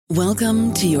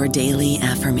Welcome to your daily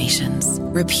affirmations.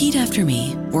 Repeat after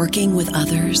me. Working with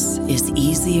others is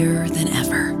easier than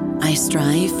ever. I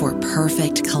strive for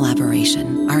perfect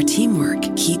collaboration. Our teamwork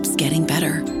keeps getting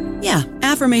better. Yeah,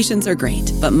 affirmations are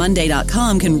great, but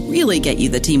Monday.com can really get you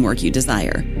the teamwork you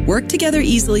desire. Work together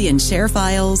easily and share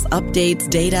files, updates,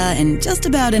 data, and just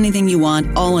about anything you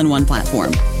want all in one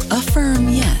platform. Affirm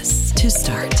yes to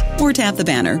start, or tap the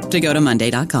banner to go to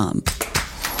Monday.com.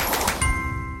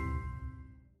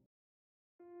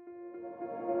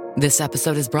 This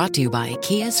episode is brought to you by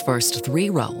Kia's first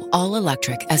three-row,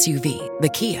 all-electric SUV, the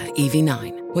Kia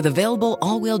EV9, with available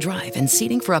all-wheel drive and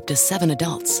seating for up to 7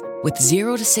 adults, with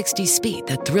 0 to 60 speed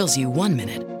that thrills you 1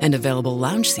 minute and available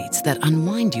lounge seats that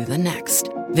unwind you the next.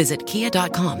 Visit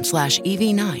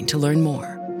kia.com/EV9 to learn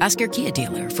more. Ask your Kia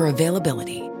dealer for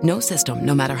availability. No system,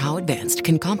 no matter how advanced,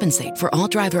 can compensate for all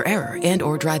driver error and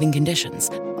or driving conditions.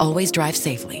 Always drive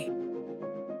safely.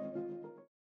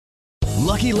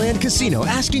 Lucky Land Casino,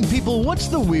 asking people, what's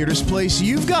the weirdest place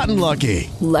you've gotten lucky?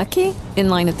 Lucky? In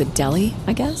line at the deli,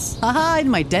 I guess? Aha, in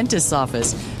my dentist's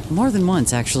office. More than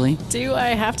once, actually. Do I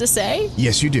have to say?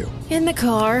 Yes, you do. In the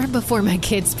car before my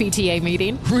kids' PTA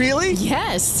meeting. Really?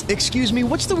 Yes. Excuse me,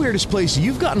 what's the weirdest place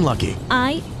you've gotten lucky?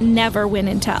 I never win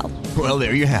and tell. Well,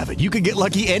 there you have it. You can get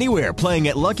lucky anywhere, playing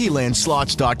at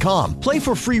LuckyLandSlots.com. Play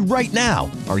for free right now.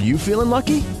 Are you feeling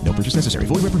lucky? No purchase necessary.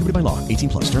 Void where prohibited by law.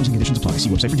 18+. Terms and conditions apply. See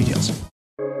website for details.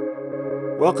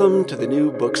 Welcome to the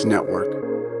New Books Network.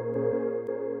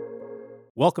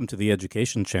 Welcome to the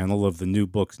education channel of the New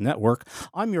Books Network.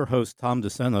 I'm your host, Tom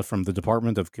DeSena, from the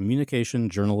Department of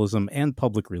Communication, Journalism, and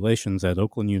Public Relations at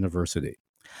Oakland University.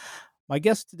 My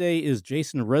guest today is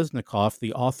Jason Resnikoff,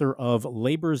 the author of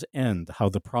Labor's End: How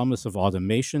the Promise of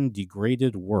Automation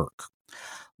Degraded Work.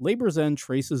 Labor's End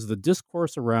traces the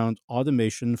discourse around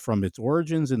automation from its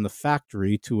origins in the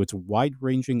factory to its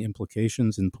wide-ranging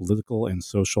implications in political and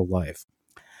social life.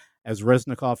 As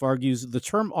Resnikoff argues, the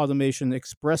term automation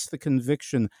expressed the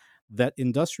conviction that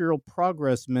industrial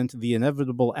progress meant the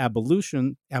inevitable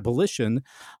abolition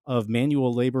of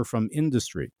manual labor from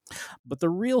industry. But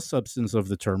the real substance of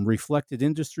the term reflected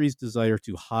industry's desire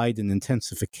to hide an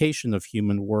intensification of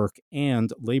human work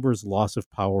and labor's loss of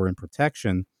power and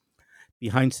protection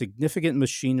behind significant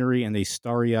machinery and a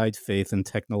starry-eyed faith in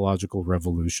technological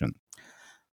revolution.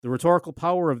 The rhetorical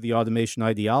power of the automation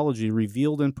ideology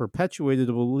revealed and perpetuated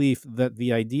a belief that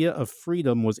the idea of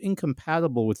freedom was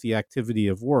incompatible with the activity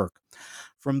of work.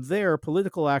 From there,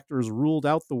 political actors ruled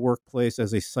out the workplace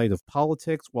as a site of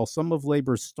politics, while some of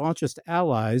labor's staunchest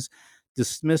allies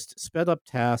dismissed sped-up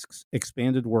tasks,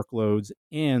 expanded workloads,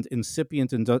 and incipient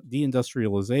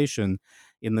deindustrialization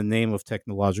in the name of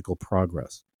technological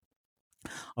progress.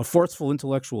 A forceful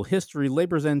intellectual history,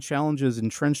 Labor's End challenges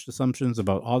entrenched assumptions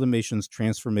about automation's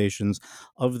transformations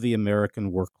of the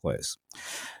American workplace.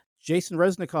 Jason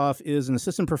Resnikoff is an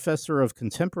assistant professor of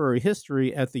contemporary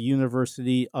history at the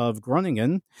University of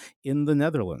Groningen in the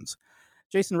Netherlands.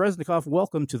 Jason Resnikoff,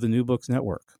 welcome to the New Books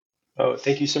Network. Oh,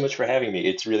 thank you so much for having me.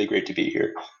 It's really great to be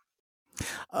here.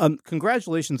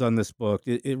 Congratulations on this book.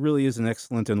 It really is an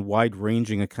excellent and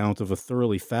wide-ranging account of a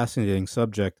thoroughly fascinating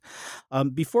subject.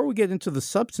 Before we get into the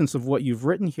substance of what you've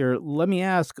written here, let me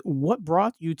ask, what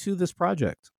brought you to this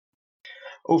project?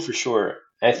 Oh, for sure.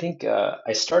 I think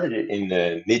I started it in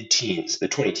the mid-teens, the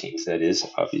 20-teens, that is,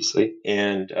 obviously.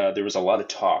 And there was a lot of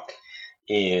talk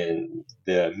in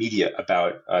the media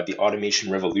about the automation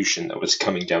revolution that was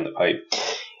coming down the pipe.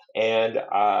 And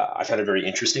I found it very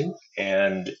interesting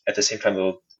and at the same time a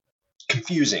little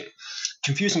confusing.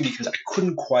 Confusing because I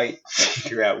couldn't quite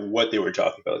figure out what they were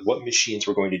talking about, what machines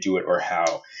were going to do it or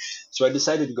how. So I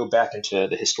decided to go back into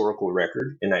the historical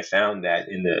record, and I found that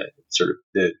in the sort of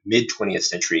the mid-20th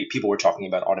century, people were talking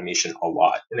about automation a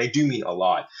lot. And I do mean a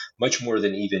lot, much more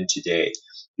than even today.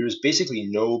 There was basically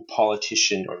no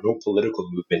politician or no political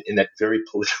movement in that very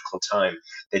political time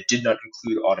that did not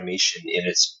include automation in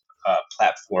its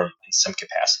platform in some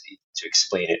capacity to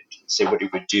explain it, say what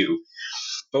it would do.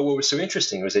 But what was so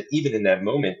interesting was that even in that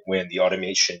moment when the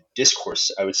automation discourse,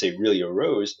 I would say, really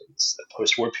arose, it's the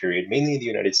post-war period, mainly in the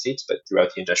United States, but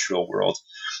throughout the industrial world,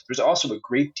 there was also a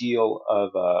great deal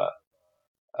of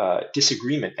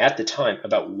disagreement at the time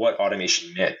about what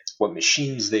automation meant, what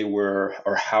machines they were,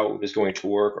 or how it was going to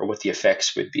work, or what the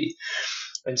effects would be.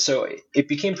 And so it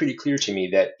became pretty clear to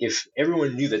me that if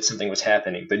everyone knew that something was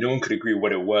happening, but no one could agree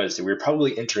what it was, that we were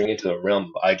probably entering into the realm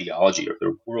of ideology or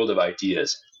the world of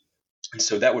ideas. And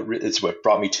so it's what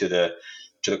brought me to the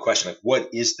question, like, what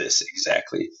is this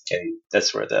exactly? And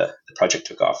that's where the project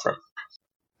took off from.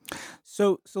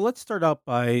 So let's start out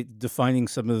by defining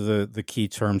some of the key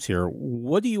terms here.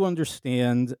 What do you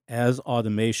understand as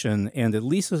automation? And at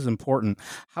least as important,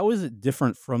 how is it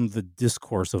different from the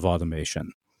discourse of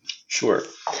automation? Sure.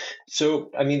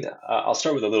 So, I'll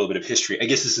start with a little bit of history. I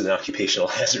guess this is an occupational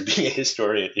hazard, being a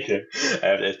historian. I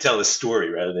have to tell a story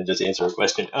rather than just answer a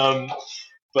question.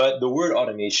 But the word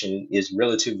automation is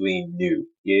relatively new.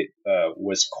 It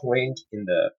was coined in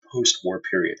the post-war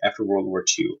period after World War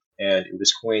II, and it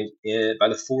was coined by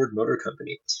the Ford Motor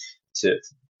Company to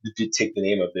take the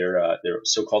name of their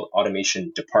so-called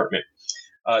automation department.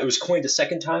 It was coined a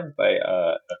second time by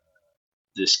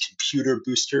this computer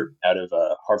booster out of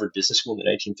Harvard Business School in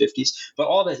the 1950s. But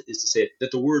all that is to say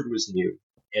that the word was new.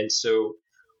 And so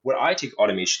what I take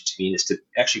automation to mean is to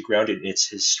actually ground it in its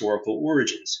historical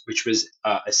origins, which was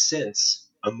a sense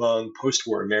among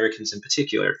post-war Americans in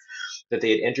particular that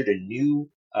they had entered a new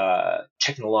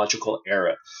technological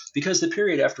era, because the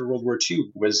period after World War II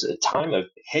was a time of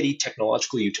heady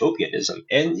technological utopianism.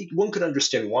 And one could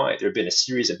understand why. There had been a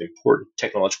series of important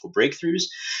technological breakthroughs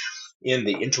in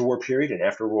the interwar period and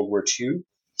after World War II,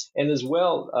 and as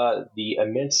well the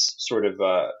immense sort of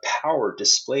power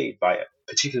displayed by a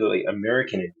particularly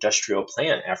American industrial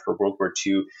plan after World War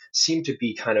II seemed to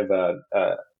be kind of a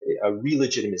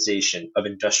re-legitimization of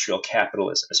industrial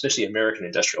capitalism, especially American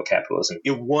industrial capitalism.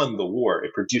 It won the war.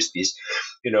 It produced these,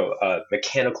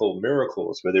 mechanical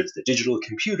miracles, whether it's the digital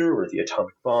computer or the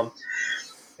atomic bomb.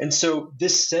 And so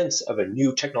this sense of a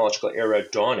new technological era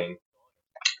dawning,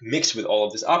 mixed with all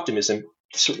of this optimism,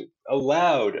 sort of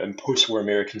allowed post-war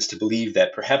Americans to believe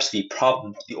that perhaps the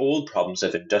old problems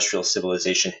of industrial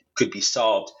civilization could be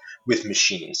solved with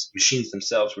machines. Machines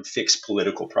themselves would fix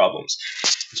political problems.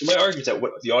 So my argument is that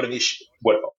what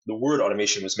the word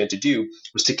automation was meant to do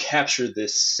was to capture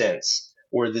this sense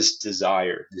or this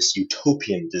desire, this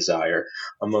utopian desire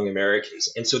among Americans.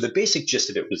 And so the basic gist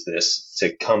of it was this,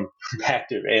 to come back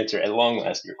to answer at long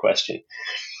last your question,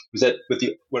 was that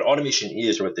what automation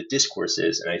is, or what the discourse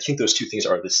is, and I think those two things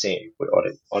are the same. What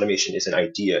automation is an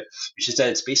idea, which is that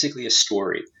it's basically a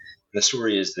story. And the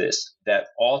story is this, that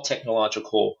all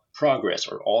technological progress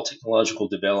or all technological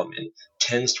development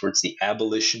tends towards the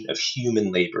abolition of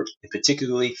human labor, and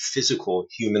particularly physical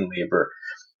human labor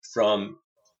from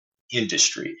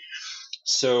industry.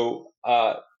 So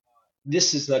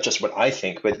this is not just what I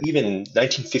think, but even in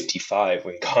 1955,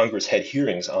 when Congress had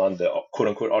hearings on the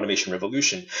quote-unquote automation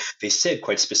revolution, they said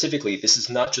quite specifically, this is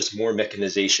not just more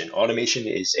mechanization. Automation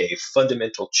is a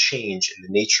fundamental change in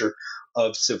the nature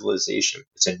of civilization.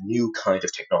 It's a new kind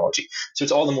of technology. So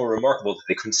it's all the more remarkable that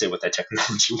they couldn't say what that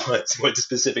technology was, what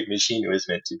specific machine it was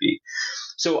meant to be.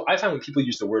 So I find when people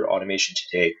use the word automation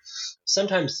today,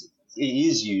 sometimes it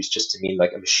is used just to mean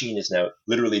like a machine is now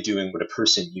literally doing what a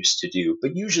person used to do.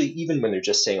 But usually, even when they're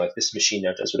just saying like this machine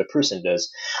now does what a person does,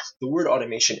 the word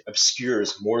automation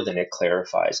obscures more than it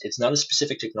clarifies. It's not a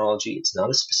specific technology. It's not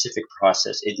a specific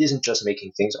process. It isn't just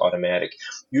making things automatic.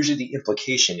 Usually the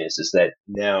implication is that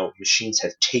now machines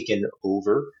have taken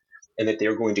over and that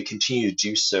they're going to continue to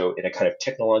do so in a kind of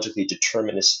technologically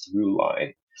determinist through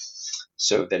line.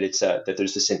 So that it's that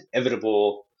there's this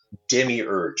inevitable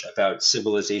demiurge about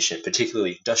civilization,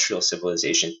 particularly industrial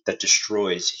civilization, that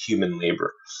destroys human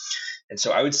labor. And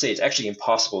so I would say it's actually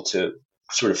impossible to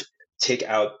sort of take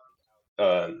out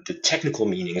the technical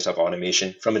meanings of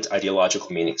automation from its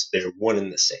ideological meanings. They're one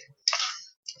and the same.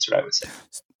 That's what I would say.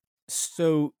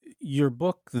 So your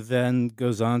book then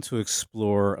goes on to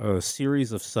explore a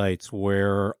series of sites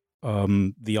where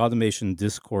the automation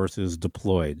discourse is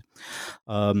deployed.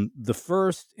 The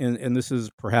first, and this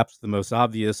is perhaps the most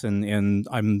obvious, and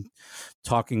I'm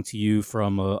talking to you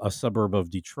from a suburb of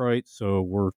Detroit, so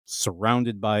we're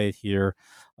surrounded by it here.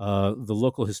 The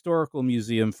local historical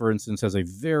museum, for instance, has a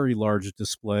very large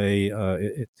display.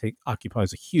 It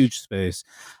occupies a huge space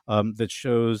that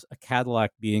shows a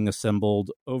Cadillac being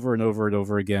assembled over and over and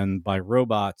over again by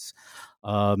robots.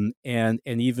 And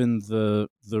even the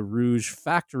Rouge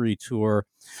factory tour,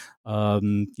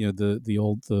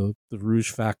 the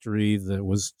Rouge factory that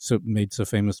was made so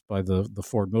famous by the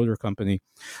Ford Motor Company,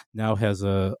 now has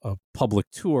a public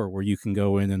tour where you can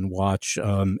go in and watch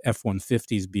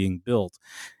F-150s being built.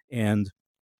 And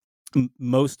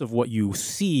most of what you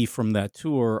see from that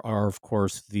tour are, of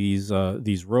course, these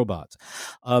robots.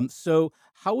 So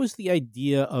how is the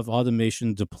idea of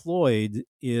automation deployed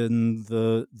in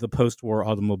the post-war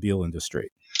automobile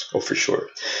industry? Oh, for sure.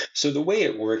 So the way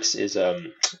it works is,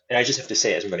 and I just have to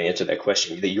say, as I'm going to answer that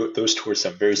question, that those tours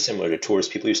sound very similar to tours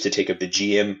people used to take of the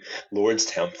GM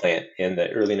Lordstown plant in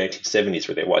the early 1970s,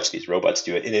 where they watched these robots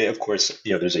do it. And then, of course,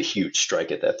 there's a huge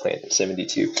strike at that plant in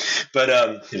 '72. But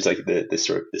it was like the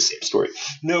same story.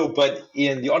 No, but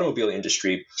in the automobile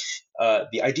industry,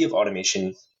 the idea of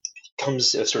automation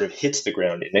sort of hits the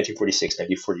ground in 1946,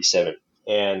 1947.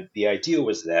 And the idea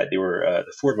was that they were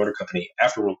the Ford Motor Company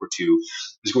after World War II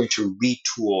was going to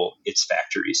retool its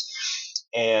factories.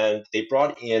 And they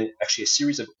brought in actually a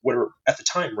series of what were at the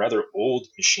time rather old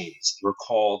machines. They were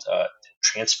called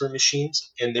transfer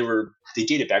machines, and they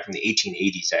dated back from the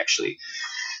 1880s actually.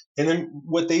 And then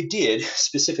what they did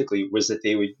specifically was that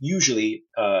they would usually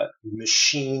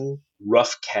machine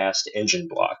rough cast engine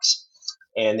blocks.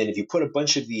 And then if you put a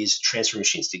bunch of these transfer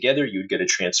machines together, you would get a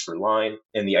transfer line.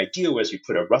 And the idea was you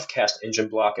put a rough cast engine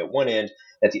block at one end,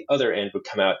 at the other end would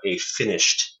come out a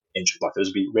finished engine block. Those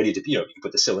would be ready to, you could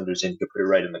put the cylinders in, you could put it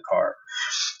right in the car.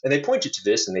 And they pointed to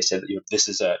this and they said, this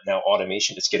is now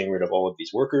automation. It's getting rid of all of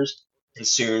these workers. And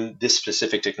soon this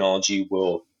specific technology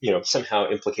will, somehow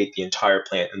implicate the entire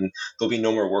plant, and there'll be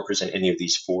no more workers in any of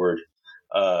these Ford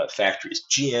factories.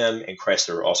 GM and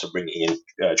Chrysler were also bringing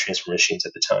in transfer machines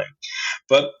at the time.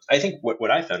 But I think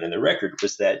what I found in the record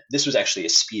was that this was actually a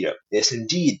speed up. Yes,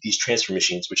 indeed, these transfer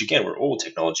machines, which again were old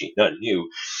technology, not new,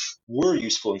 were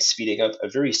useful in speeding up a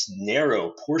very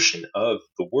narrow portion of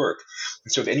the work.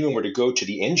 And so if anyone were to go to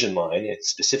the engine line, and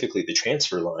specifically the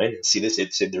transfer line, and see this,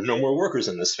 it said there are no more workers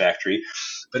in this factory.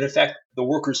 But in fact, the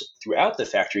workers throughout the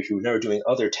factory who were now doing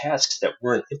other tasks that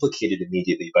weren't implicated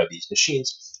immediately by these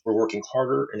machines were working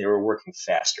harder and they were working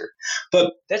faster.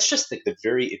 But that's just like the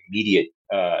very immediate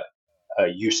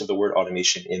use of the word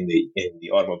automation in the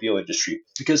automobile industry,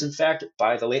 because in fact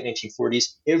by the late 1940s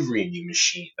every new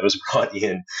machine that was brought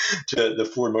in to the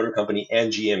Ford Motor Company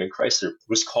and GM and Chrysler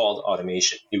was called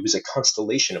automation. It was a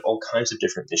constellation of all kinds of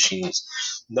different machines,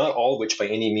 not all of which by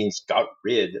any means got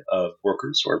rid of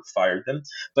workers or fired them,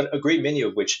 but a great many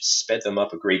of which sped them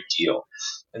up a great deal.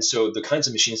 And so the kinds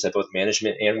of machines that both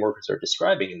management and workers are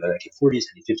describing in the 1940s,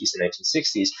 1950s, and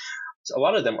 1960s, a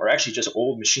lot of them are actually just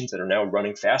old machines that are now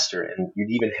running faster. And you'd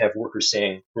even have workers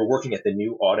saying, we're working at the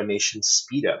new automation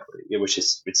speed up, which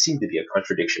would seem to be a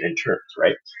contradiction in terms,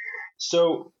 right?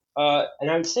 So, and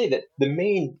I would say that the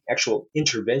main actual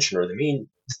intervention, or the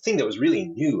thing that was really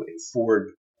new in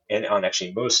Ford and on actually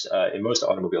in most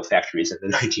automobile factories in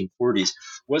the 1940s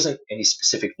wasn't any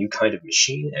specific new kind of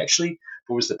machine actually,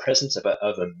 but was the presence of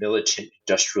a militant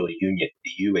industrial union,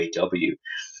 the UAW.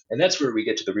 And that's where we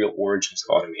get to the real origins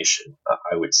of automation,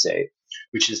 I would say,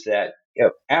 which is that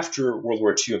after World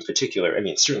War II in particular, I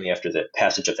mean, certainly after the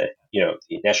passage of the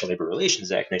National Labor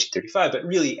Relations Act, 1935, but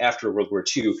really after World War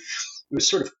II, it was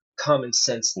sort of common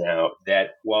sense now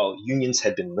that while unions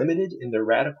had been limited in their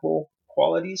radical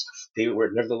qualities, they were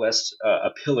nevertheless a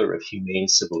pillar of humane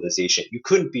civilization. You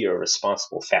couldn't be a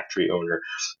responsible factory owner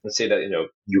and say that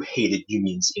you hated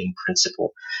unions in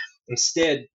principle.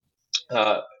 Instead,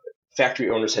 factory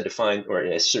owners had to find,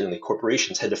 or certainly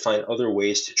corporations had to find other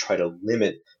ways to try to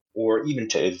limit or even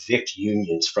to evict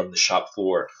unions from the shop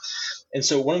floor. And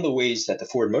so one of the ways that the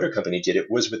Ford Motor Company did it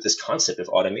was with this concept of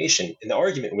automation. And the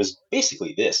argument was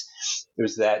basically this. It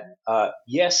was that,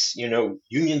 yes,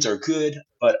 unions are good,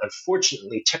 but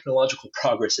unfortunately, technological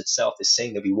progress itself is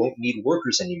saying that we won't need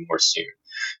workers anymore soon.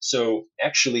 So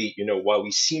actually, while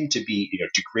we seem to be,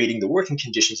 degrading the working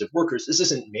conditions of workers, this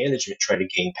isn't management trying to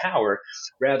gain power.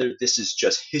 Rather, this is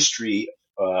just history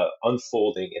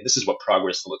unfolding, and this is what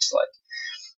progress looks like.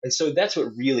 And so that's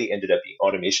what really ended up being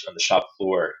automation on the shop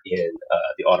floor in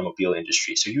the automobile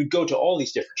industry. So you'd go to all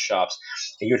these different shops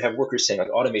and you'd have workers saying, like,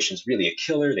 automation is really a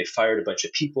killer. They fired a bunch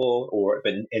of people,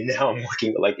 and now I'm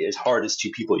working like as hard as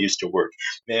two people used to work.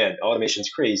 Man,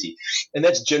 automation's crazy. And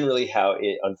that's generally how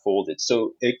it unfolded.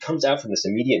 So it comes out from this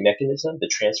immediate mechanism, the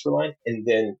transfer line, and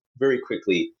then very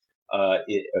quickly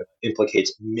it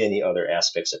implicates many other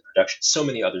aspects of production, so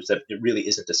many others that it really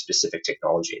isn't a specific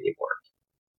technology anymore.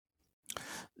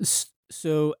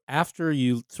 So after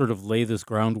you sort of lay this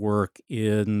groundwork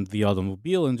in the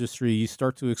automobile industry, you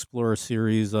start to explore a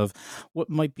series of what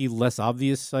might be less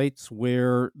obvious sites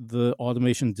where the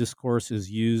automation discourse is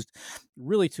used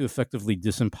really to effectively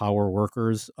disempower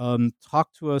workers.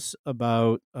 Talk to us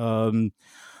about the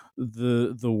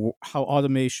how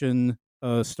automation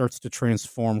starts to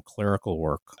transform clerical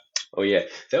work. Oh, yeah.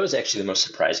 That was actually the most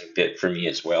surprising bit for me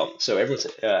as well. So everyone's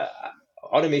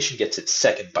automation gets its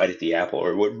second bite at the apple,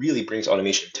 or what really brings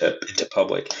automation into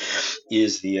public,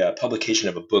 is the publication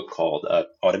of a book called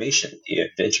Automation, the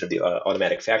Invention of the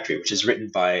Automatic Factory, which is written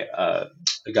by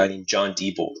a guy named John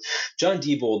Diebold. John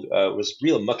Diebold was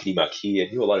real muckety-muck. He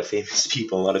knew a lot of famous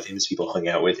people. A lot of famous people hung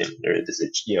out with him. There's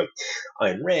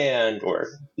Ayn Rand, or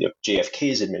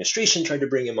JFK's administration tried to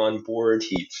bring him on board.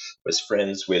 He was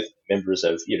friends with members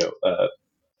of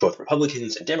both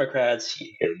Republicans and Democrats.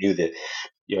 He knew the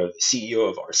CEO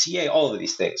of RCA, all of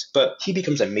these things. But he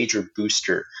becomes a major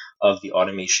booster of the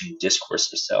automation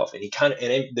discourse himself, and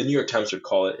the New York Times would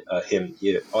call him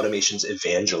automation's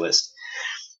evangelist.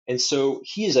 And so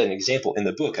he is an example in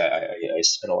the book. I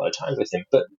spent a lot of time with him,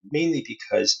 but mainly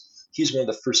because he's one of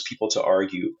the first people to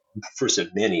argue, first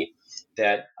of many,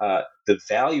 that the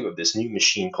value of this new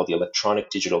machine called the electronic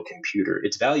digital computer,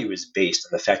 its value is based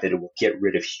on the fact that it will get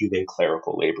rid of human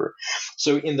clerical labor.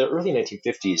 So in the early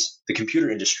 1950s, the computer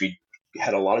industry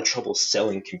had a lot of trouble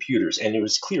selling computers, and it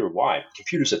was clear why.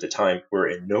 Computers at the time were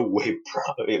in no way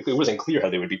it wasn't clear how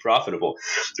they would be profitable.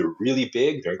 They're really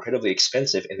big, they're incredibly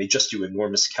expensive, and they just do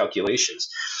enormous calculations.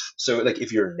 So like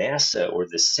if you're NASA or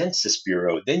the Census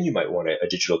Bureau, then you might want a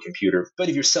digital computer. But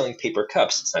if you're selling paper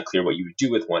cups, it's not clear what you would do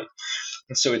with one.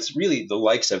 And so it's really the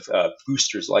likes of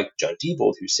boosters like John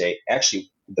Diebold who say,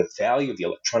 actually, the value of the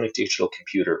electronic digital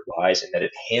computer lies in that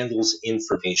it handles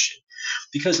information.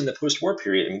 Because in the post-war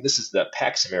period, this is the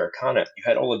Pax Americana, you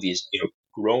had all of these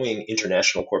growing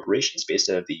international corporations based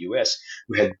out of the U.S.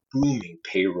 who had booming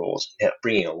payrolls,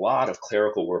 bringing a lot of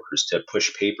clerical workers to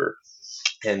push paper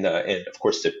and of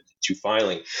course to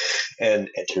filing and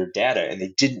enter data, and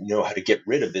they didn't know how to get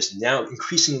rid of this now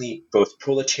increasingly both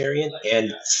proletarian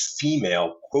and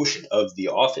female quotient of the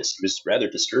office. It was rather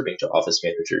disturbing to office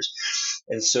managers.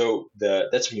 And so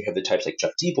that's when you have the types like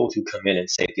John Diebold who come in and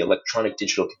say the electronic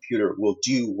digital computer will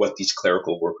do what these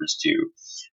clerical workers do,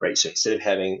 right? So instead of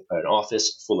having an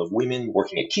office full of women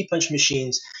working at key punch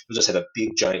machines, you'll just have a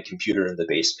big giant computer in the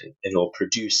basement, and it'll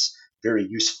produce very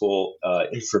useful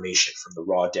information from the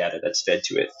raw data that's fed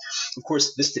to it. Of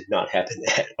course, this did not happen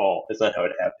at all. That's not how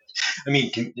it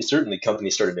happened. Certainly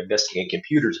companies started investing in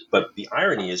computers, but the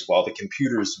irony is while the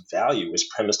computer's value was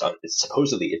premised on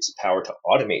supposedly its power to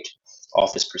automate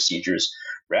office procedures,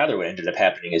 rather what ended up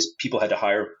happening is people had to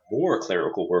hire more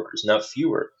clerical workers, not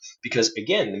fewer, because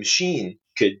again, the machine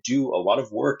could do a lot of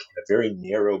work in a very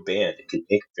narrow band.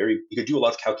 It could do a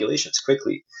lot of calculations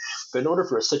quickly. But in order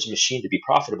for such a machine to be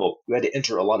profitable, you had to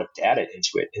enter a lot of data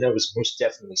into it. And that was most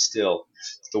definitely still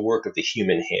the work of the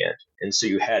human hand. And so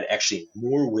you had actually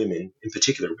more women, in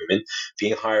particular women,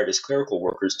 being hired as clerical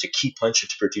workers to key punch and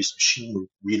to produce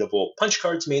machine-readable punch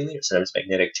cards mainly, or sometimes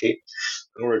magnetic tape,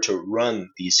 in order to run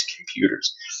these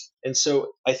computers. And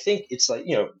so I think it's like,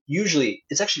 usually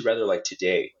it's actually rather like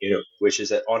today, which is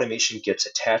that automation gets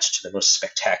attached to the most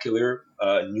spectacular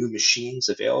new machines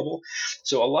available.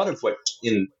 So a lot of what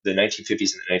in the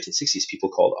 1950s and the 1960s people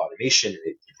called automation,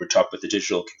 we're talking about the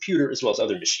digital computer as well as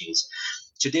other machines.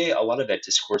 Today, a lot of that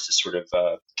discourse is sort of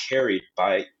carried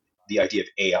by the idea of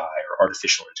AI or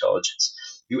artificial intelligence.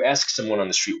 You ask someone on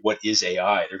the street, what is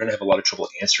AI? They're going to have a lot of trouble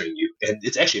answering you. And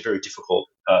it's actually a very difficult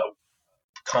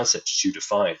concept to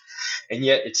define, and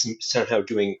yet it's somehow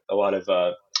doing a lot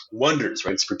of wonders,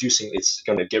 right? It's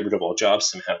going to get rid of all jobs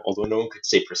somehow, although no one could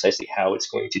say precisely how it's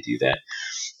going to do that.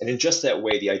 And in just that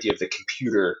way, the idea of the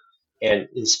computer, and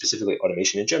specifically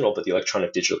automation in general, but the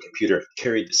electronic digital computer,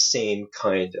 carried the same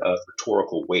kind of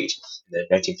rhetorical weight in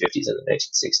the 1950s and the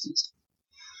 1960s.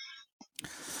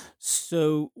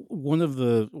 So one of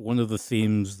the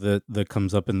themes that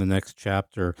comes up in the next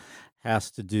chapter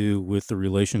has to do with the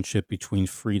relationship between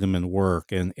freedom and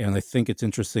work. And I think it's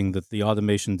interesting that the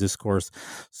automation discourse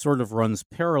sort of runs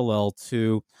parallel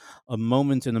to a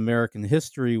moment in American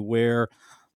history where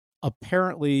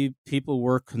apparently people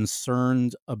were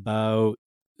concerned about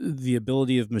the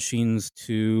ability of machines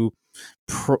to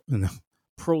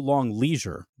prolong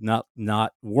leisure,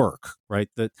 not work, right?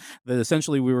 That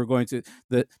essentially we were going to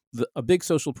a big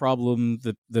social problem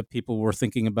that people were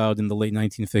thinking about in the late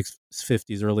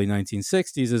 1950s, early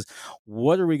 1960s is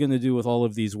what are we going to do with all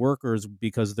of these workers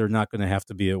because they're not going to have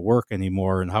to be at work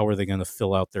anymore, and how are they going to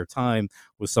fill out their time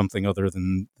with something other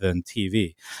than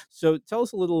TV? So tell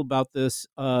us a little about this,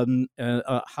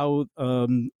 how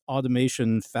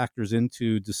automation factors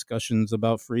into discussions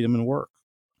about freedom and work.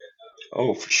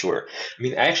 Oh, for sure.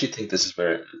 I actually think this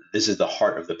is the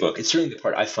heart of the book. It's certainly the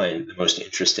part I find the most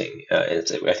interesting, and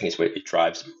I think it's what it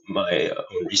drives my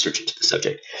own research into the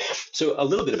subject. So a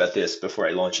little bit about this before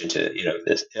I launch into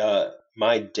this.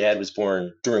 My dad was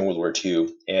born during World War II.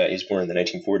 He was born in the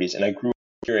 1940s, and I grew up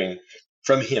hearing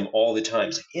from him all the time.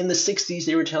 It's like, in the 60s,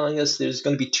 they were telling us there's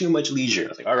going to be too much leisure. I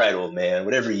was like, all right, old man,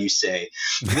 whatever you say.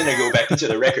 And then I go back into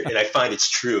the record and I find it's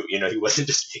true. He wasn't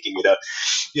just making it up.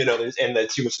 And that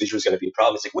too much leisure is going to be a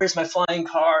problem. It's like, where's my flying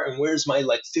car and where's my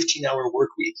 15-hour work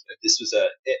week? This was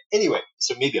anyway.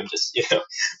 So maybe I'm just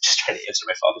just trying to answer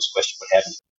my father's question. What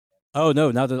happened? Oh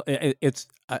no! Now that it's,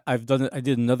 I've done it. I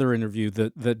did another interview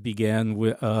that began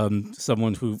with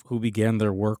someone who began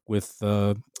their work with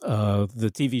the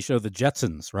TV show The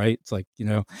Jetsons. Right? It's like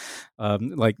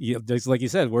like you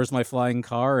said, where's my flying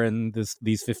car? And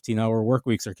these 15-hour work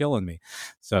weeks are killing me.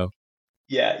 So.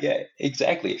 Yeah,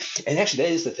 exactly. And actually,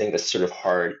 that is the thing that's sort of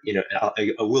hard.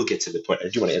 I will get to the point. I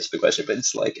do want to answer the question, but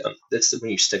it's like that's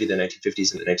when you study the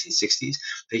 1950s and the 1960s.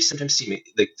 They sometimes seem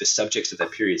like the subjects of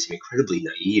that period seem incredibly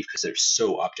naive because they're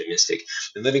so optimistic.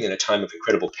 And living in a time of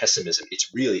incredible pessimism, it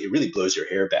really blows your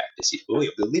hair back to see,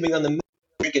 we're leaving on the moon,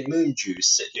 drinking moon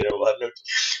juice, and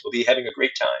we'll be having a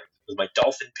great time with my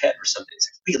dolphin pet or something. It's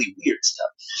like really weird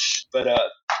stuff. But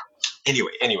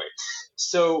anyway,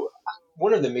 so.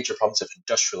 One of the major problems of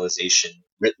industrialization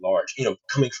writ large,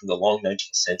 coming from the long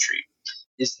 19th century,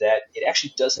 is that it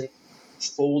actually doesn't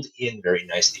fold in very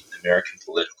nicely with American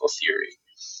political theory.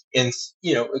 And,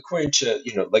 according to,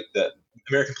 like the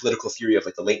American political theory of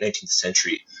like the late 19th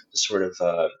century, the sort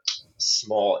of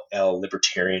small L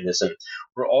libertarianism,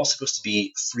 we're all supposed to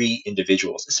be free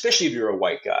individuals, especially if you're a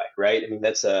white guy, right? I mean,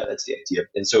 that's the idea.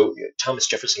 And so Thomas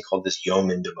Jefferson called this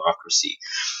yeoman democracy,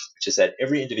 which is that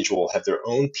every individual will have their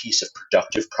own piece of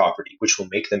productive property, which will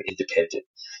make them independent.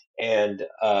 And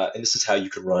this is how you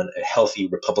can run a healthy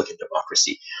Republican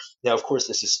democracy. Now, of course,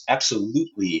 this is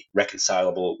absolutely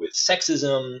reconcilable with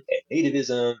sexism and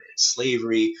nativism and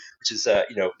slavery, which is,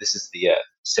 this is the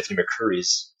Stephanie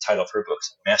McCurry's title of her book,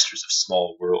 Masters of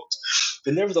Small Worlds.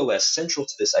 But nevertheless, central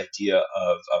to this idea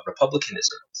of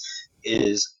republicanism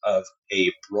is of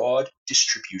a broad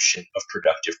distribution of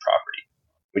productive property,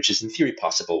 which is in theory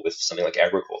possible with something like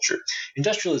agriculture.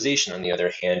 Industrialization, on the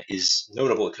other hand, is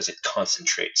notable because it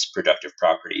concentrates productive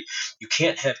property. You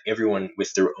can't have everyone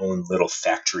with their own little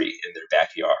factory in their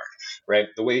backyard, right?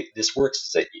 The way this works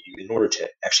is that in order to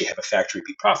actually have a factory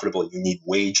be profitable, you need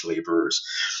wage laborers.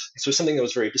 So something that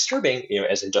was very disturbing,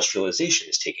 as industrialization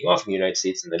is taking off in the United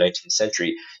States in the 19th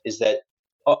century, is that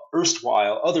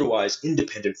erstwhile, otherwise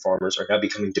independent farmers are now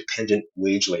becoming dependent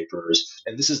wage laborers,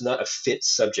 and this is not a fit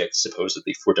subject,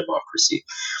 supposedly, for democracy.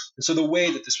 And so the way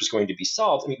that this was going to be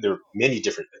solved, there are many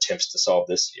different attempts to solve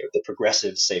this. The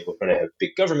progressives say we're going to have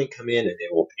big government come in and they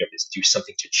will do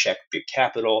something to check big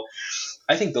capital.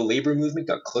 I think the labor movement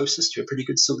got closest to a pretty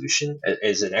good solution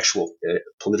as an actual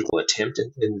political attempt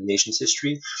in the nation's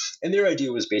history. And their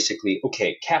idea was basically,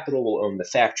 okay, capital will own the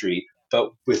factory,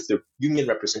 but with the union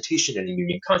representation and a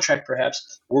union contract,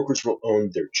 perhaps, workers will own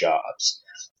their jobs.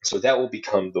 So that will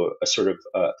become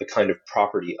the kind of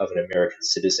property of an American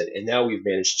citizen. And now we've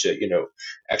managed to,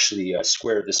 actually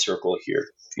square the circle here.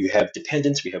 You have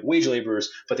dependents, we have wage laborers,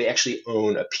 but they actually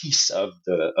own a piece of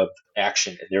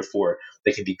action, and therefore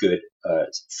they can be good,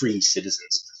 free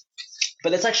citizens.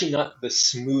 But that's actually not the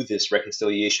smoothest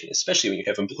reconciliation, especially when you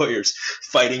have employers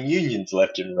fighting unions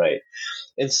left and right.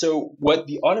 And so what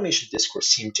the automation discourse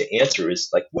seemed to answer is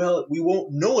like, well,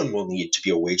 no one will need to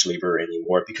be a wage laborer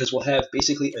anymore because we'll have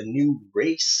basically a new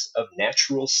race of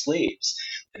natural slaves.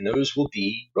 And those will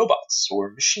be robots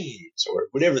or machines or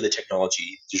whatever the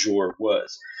technology du jour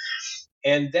was.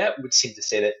 And that would seem to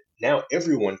say that now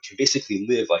everyone can basically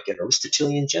live like an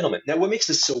Aristotelian gentleman. Now, what makes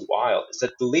this so wild is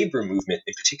that the labor movement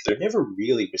in particular never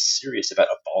really was serious about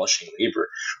abolishing labor.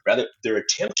 Rather, their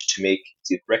attempt to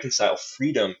reconcile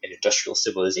freedom and industrial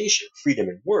civilization, freedom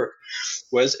and work,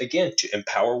 was, again, to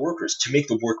empower workers, to make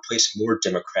the workplace more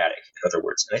democratic, in other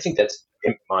words. And I think that's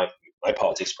my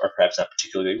politics are perhaps not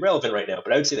particularly relevant right now,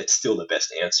 but I would say that's still the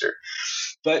best answer.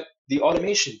 But the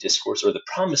automation discourse, or the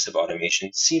promise of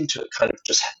automation, seemed to kind of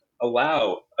just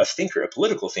allow a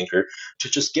political thinker, to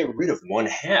just get rid of one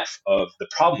half of the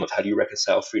problem of how do you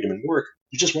reconcile freedom and work.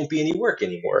 There just won't be any work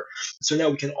anymore. So now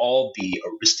we can all be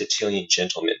Aristotelian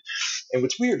gentlemen. And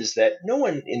what's weird is that no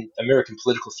one in American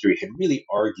political theory had really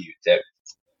argued that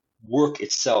work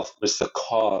itself was the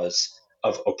cause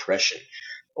of oppression.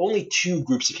 Only two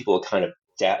groups of people kind of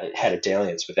had a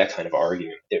dalliance with that kind of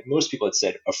argument. Most people had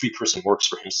said a free person works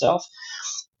for himself.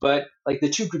 But like the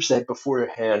two groups that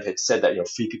beforehand had said that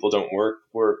free people don't work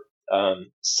were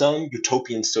some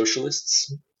utopian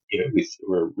socialists, who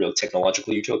were real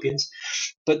technological utopians,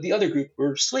 but the other group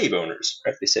were slave owners.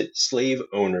 Right? They said slave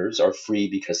owners are free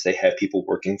because they have people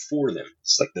working for them.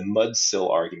 It's like the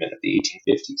mudsill argument of the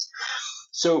 1850s.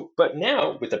 So, but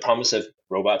now with the promise of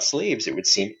robot slaves, it would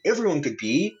seem everyone could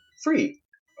be free.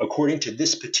 according to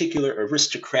this particular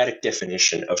aristocratic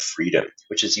definition of freedom,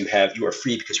 which is you are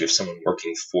free because you have someone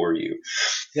working for you.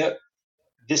 Now,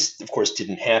 this, of course,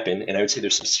 didn't happen, and I would say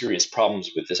there's some serious problems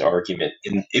with this argument.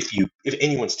 If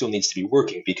anyone still needs to be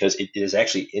working, because it is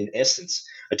actually, in essence,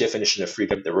 a definition of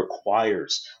freedom that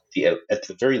requires at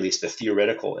the very least, the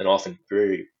theoretical and often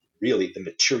very really the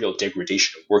material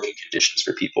degradation of working conditions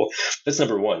for people. That's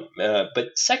number one. But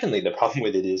secondly, the problem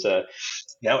with it is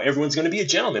now everyone's going to be a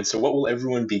gentleman. So what will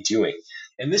everyone be doing?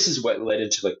 And this is what led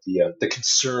into the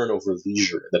concern over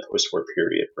leisure in the post-war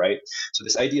period, right? So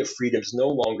this idea of freedom is no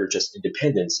longer just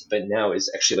independence, but now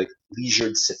is actually like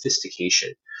leisured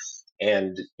sophistication.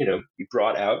 And, you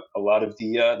brought out a lot of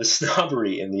the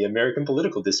snobbery in the American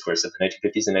political discourse of the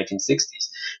 1950s and 1960s,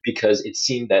 because it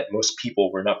seemed that most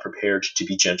people were not prepared to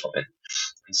be gentlemen.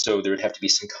 And so there would have to be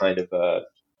some kind of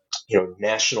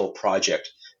national project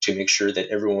to make sure that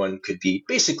everyone could be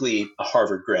basically a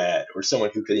Harvard grad or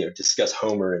someone who could, discuss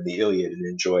Homer and the Iliad and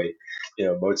enjoy,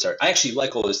 Mozart. I actually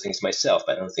like all those things myself,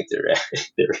 but I don't think they're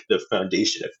the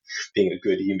foundation of being a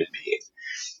good human being.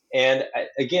 And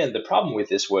again, the problem with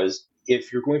this was,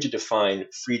 if you're going to define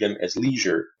freedom as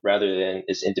leisure rather than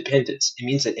as independence, it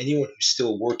means that anyone who's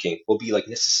still working will be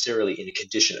necessarily in a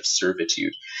condition of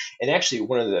servitude. And actually,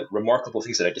 one of the remarkable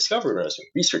things that I discovered when I was doing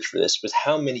research for this was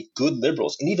how many good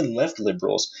liberals and even left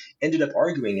liberals ended up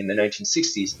arguing in the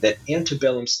 1960s that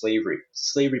antebellum slavery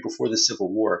before the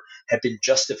Civil War, had been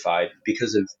justified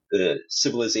because of the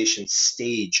civilization's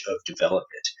stage of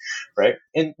development, right?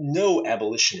 And no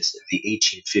abolitionist of the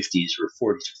 1850s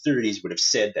or 40s or 30s would have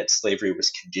said that slavery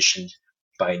was conditioned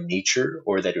by nature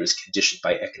or that it was conditioned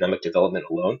by economic development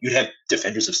alone. You'd have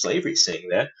defenders of slavery saying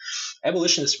that.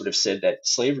 Abolitionists would have said that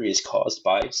slavery is caused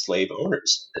by slave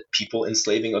owners, that people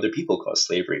enslaving other people cause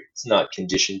slavery. It's not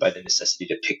conditioned by the necessity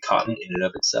to pick cotton in and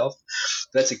of itself.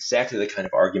 That's exactly the kind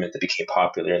of argument that became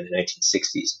popular in the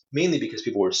 1960s, mainly because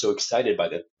people were so excited by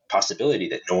the possibility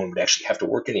that no one would actually have to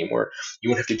work anymore. You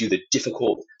won't have to do the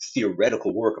difficult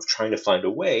theoretical work of trying to find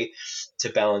a way to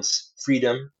balance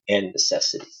freedom and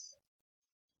necessity.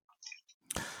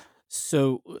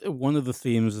 So one of the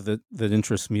themes that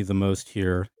interests me the most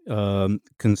here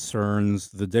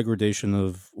concerns the degradation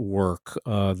of work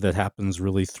that happens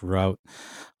really throughout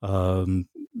all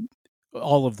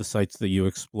of the sites that you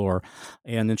explore.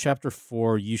 And in Chapter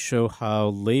 4, you show how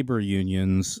labor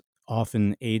unions,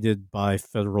 often aided by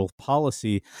federal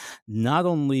policy, not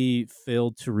only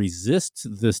failed to resist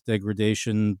this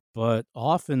degradation, but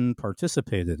often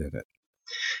participated in it.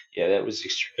 Yeah, that was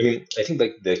extreme. I mean, I think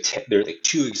there are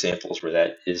two examples where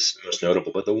that is most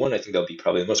notable, but the one I think that'll be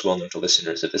probably the most well known to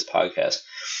listeners of this podcast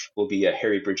will be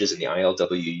Harry Bridges and the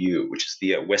ILWU, which is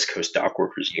the West Coast Dock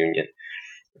Workers Union.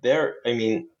 And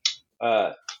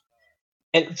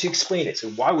to explain it, so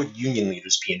why would union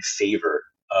leaders be in favor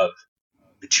of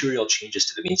material changes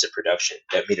to the means of production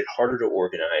that made it harder to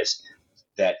organize,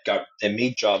 that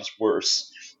made jobs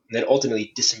worse, and that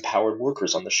ultimately disempowered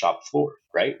workers on the shop floor,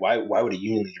 right? Why would a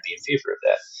union leader be in favor of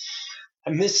that?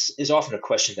 And this is often a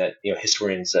question that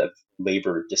historians of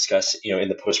labor discuss. In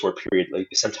the post-war period,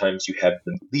 sometimes you have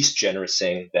the least generous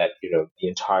saying that the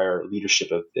entire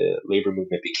leadership of the labor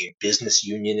movement became business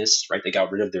unionists, right? They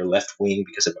got rid of their left wing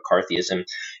because of McCarthyism,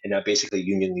 and now basically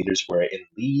union leaders were in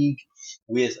league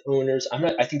with owners.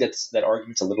 I think that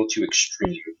argument's a little too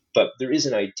extreme, but there is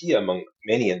an idea among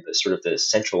many in the sort of the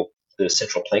central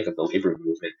plank of the labor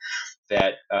movement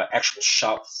that actual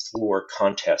shop floor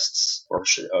contests or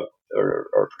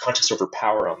contests over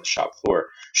power on the shop floor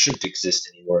shouldn't exist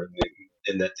anymore,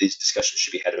 and that these discussions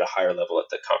should be had at a higher level at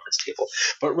the conference table.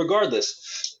 But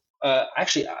regardless, what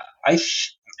I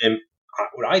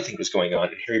think was going on,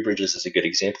 and Harry Bridges is a good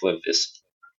example of this,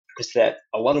 is that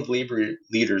a lot of labor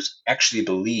leaders actually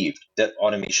believed that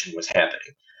automation was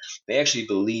happening. They actually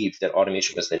believed that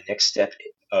automation was the next step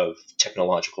of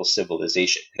technological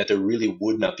civilization, and that there really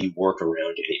would not be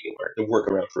workaround anymore, the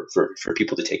workaround for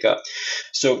people to take up.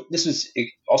 So this was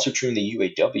also true in the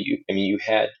UAW. I mean, you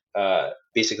had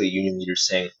basically union leaders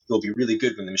saying it'll be really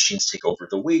good when the machines take over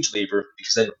the wage labor,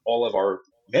 because then all of our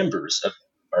members of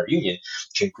our union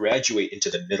can graduate into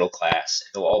the middle class,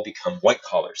 and they'll all become white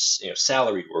collars,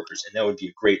 salaried workers, and that would be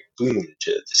a great boon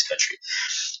to this country.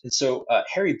 And so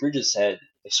Harry Bridges had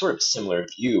a sort of similar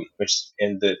view,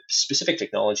 and the specific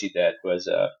technology that was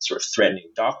sort of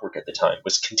threatening dock work at the time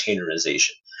was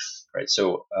containerization. Right.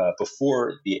 So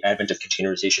before the advent of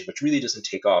containerization, which really doesn't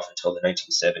take off until the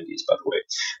 1970s, by the way,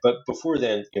 but before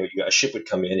then, a ship would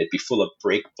come in, it'd be full of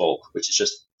break bulk, which is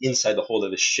just inside the hold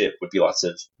of the ship would be lots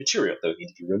of material that would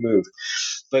need to be removed.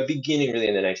 But beginning really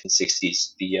in the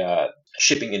 1960s, the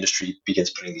shipping industry begins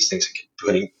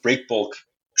putting break bulk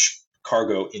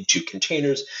cargo into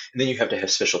containers, and then you have to have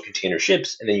special container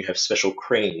ships, and then you have special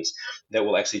cranes that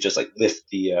will actually just like lift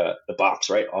the box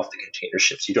right off the container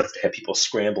ship. So you don't have to have people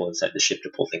scramble inside the ship to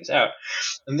pull things out.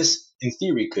 And this, in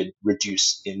theory, could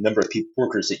reduce the number of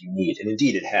workers that you need, and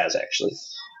indeed it has actually.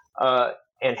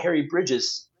 And Harry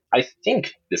Bridges, I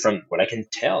think that from what I can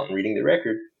tell in reading the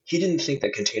record, he didn't think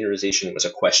that containerization was a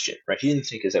question, right? He didn't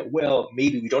think is that, well,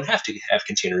 maybe we don't have to have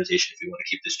containerization if we want to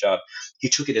keep this job. He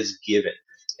took it as given.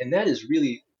 And that is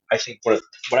really, I think, what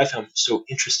I found so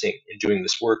interesting in doing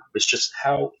this work was just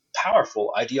how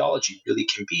powerful ideology really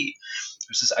can be.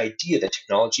 There's this idea that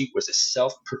technology was a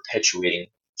self-perpetuating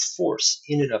force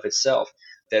in and of itself,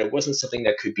 that it wasn't something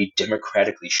that could be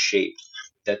democratically shaped,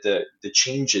 that the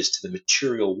changes to the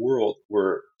material world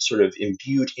were sort of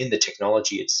imbued in the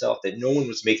technology itself, that no one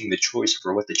was making the choice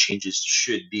for what the changes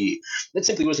should be. That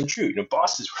simply wasn't true.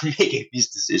 Bosses were making these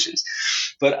decisions.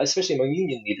 But especially among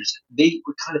union leaders, they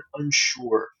were kind of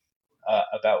unsure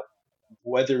about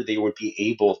whether they would be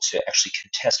able to actually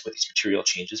contest what these material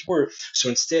changes were. So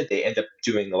instead, they end up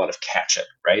doing a lot of catch-up,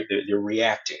 right? They're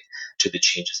reacting to the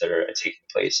changes that are taking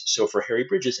place. So for Harry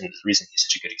Bridges, and the reason he's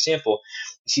such a good example,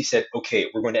 is he said, okay,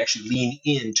 we're going to actually lean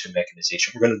into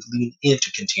mechanization. We're going to lean into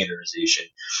containerization.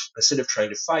 Instead of trying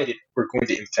to fight it, we're going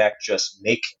to, in fact, just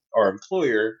make our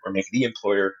employer or make the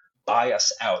employer buy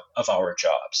us out of our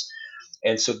jobs.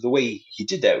 And so the way he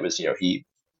did that was, he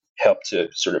helped to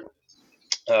sort of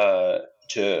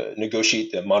to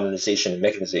negotiate the modernization and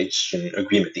mechanization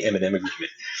agreement, the M&M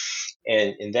agreement.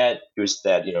 And in that, it was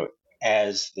that,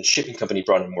 as the shipping company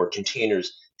brought in more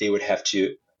containers, they would have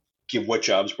to give what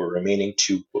jobs were remaining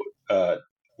to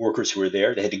workers who were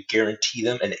there. They had to guarantee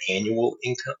them an annual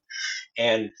income.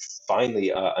 And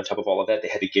finally, on top of all of that, they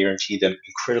had to guarantee them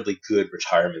incredibly good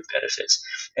retirement benefits.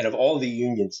 And of all the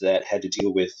unions that had to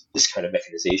deal with this kind of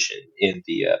mechanization in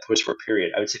the post-war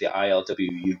period, I would say the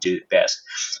ILWU did it best.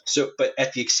 So, but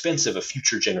at the expense of a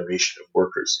future generation of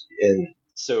workers. And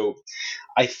so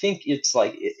I think it's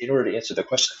like, in order to answer the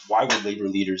question, why would labor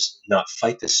leaders not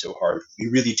fight this so hard? We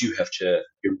really do have to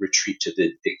retreat to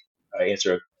the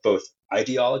answer of both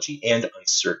ideology and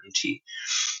uncertainty.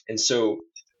 And so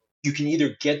you can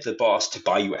either get the boss to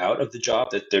buy you out of the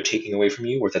job that they're taking away from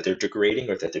you, or that they're degrading,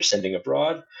 or that they're sending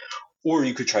abroad, or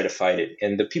you could try to fight it.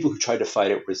 And the people who tried to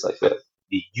fight it was like the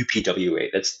UPWA,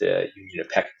 that's the Union of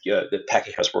the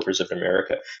Packing House Workers of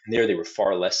America. And there they were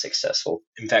far less successful.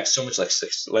 In fact, so much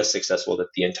less successful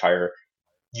that the entire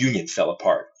union fell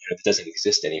apart. It doesn't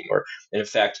exist anymore. And in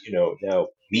fact, now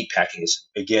meat packing is,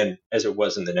 again, as it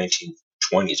was in the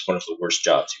 1920s, one of the worst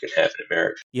jobs you could have in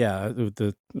America. Yeah.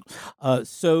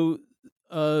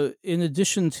 In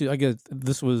addition to, I guess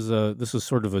this was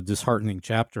sort of a disheartening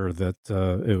chapter that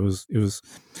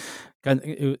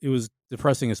it was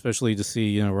depressing, especially to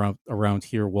see, around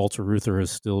here, Walter Reuther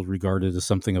is still regarded as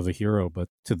something of a hero, but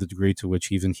to the degree to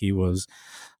which even he was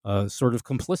sort of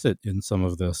complicit in some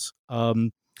of this.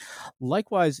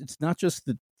 Likewise, it's not just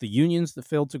the unions that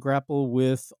failed to grapple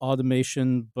with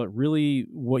automation, but really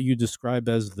what you describe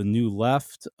as the new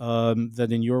left, that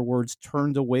in your words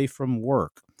turned away from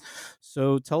work.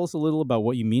 So tell us a little about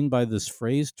what you mean by this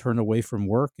phrase, turn away from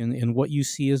work, and what you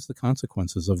see as the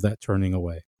consequences of that turning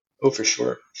away. Oh, for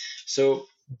sure. So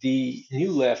the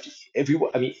new left,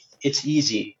 it's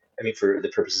easy, for the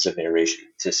purposes of narration,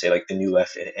 to say like the new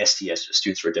left and SDS,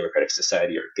 Students for a Democratic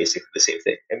Society, are basically the same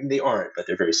thing. They aren't, but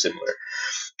they're very similar.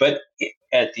 But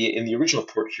in the original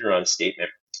Port Huron statement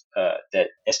that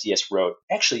SDS wrote,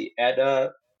 actually at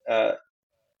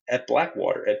Black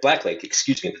Lake, at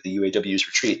the UAW's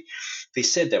retreat, they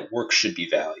said that work should be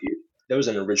valued. That was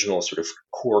an original sort of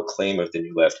core claim of the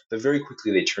new left, but very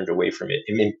quickly they turned away from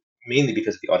it, mainly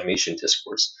because of the automation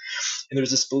discourse. And there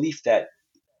was this belief that,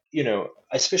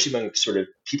 especially among sort of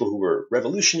people who were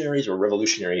revolutionaries or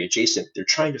revolutionary adjacent, they're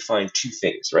trying to find two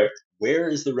things, right? Where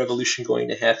is the revolution going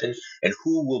to happen, and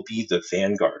who will be the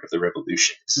vanguard of the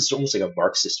revolution? This is almost like a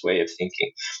Marxist way of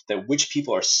thinking, that which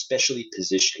people are specially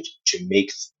positioned to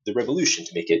make the revolution,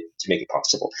 to make it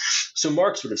possible. So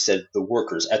Marx would have said the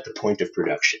workers at the point of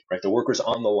production, right? The workers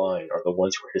on the line are the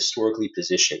ones who are historically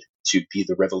positioned to be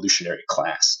the revolutionary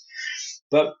class.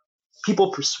 But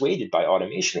people persuaded by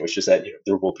automation, which is that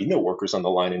there will be no workers on the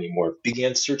line anymore,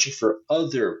 began searching for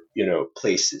other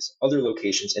places, other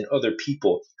locations, and other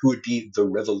people who would be the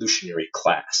revolutionary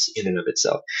class in and of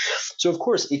itself. So of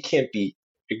course it can't be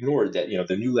ignored that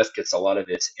the new left gets a lot of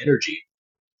its energy,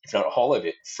 if not all of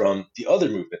it, from the other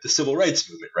movement, the civil rights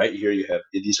movement. Right here, you have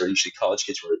these are usually college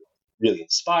kids who are really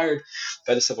inspired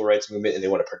by the civil rights movement, and they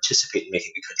want to participate in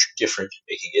making the country different,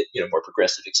 making it more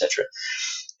progressive, etc.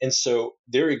 And so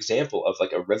their example of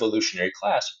like a revolutionary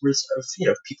class was of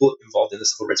people involved in the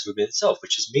civil rights movement itself,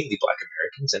 which is mainly Black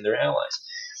Americans and their allies.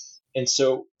 And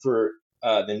so for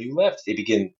the New Left, they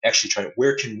begin actually trying to,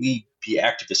 where can we be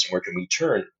activists and where can we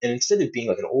turn? And instead of being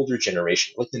like an older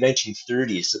generation, like the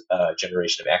 1930s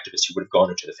generation of activists who would have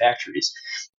gone into the factories,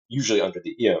 usually under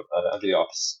the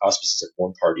auspices of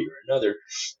one party or another,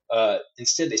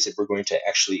 instead they said we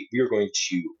are going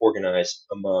to organize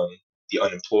among the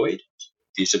unemployed.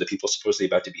 These are the people supposedly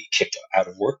about to be kicked out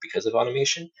of work because of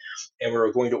automation, and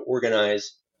we're going to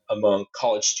organize among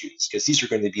college students, because these are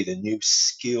going to be the new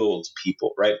skilled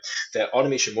people, right? That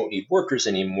automation won't need workers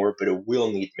anymore, but it will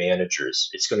need managers.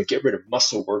 It's going to get rid of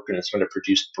muscle work and it's going to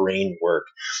produce brain work.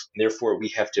 And therefore, we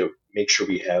have to make sure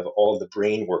we have all of the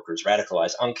brain workers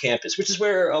radicalized on campus, which is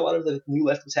where a lot of the New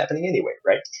Left was happening anyway,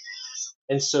 right?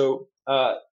 And so,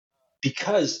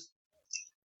 because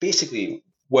basically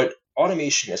what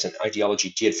automation as an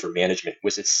ideology did for management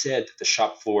was it said that the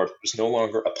shop floor was no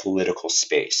longer a political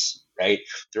space, right?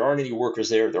 There aren't any workers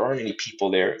there. There aren't any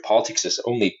people there. Politics is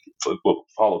only will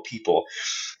follow people.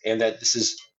 And that this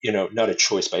is, not a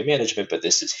choice by management, but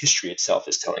this is history itself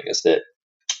is telling us that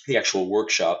the actual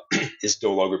workshop is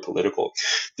no longer political.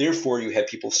 Therefore, you have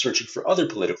people searching for other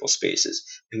political spaces.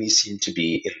 And these seem to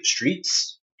be in the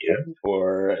streets,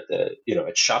 or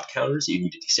at shop counters that you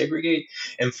need to desegregate,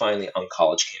 and finally on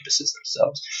college campuses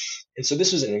themselves. And so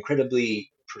this was an incredibly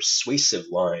persuasive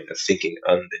line of thinking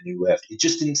on the New Left. It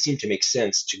just didn't seem to make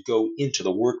sense to go into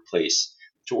the workplace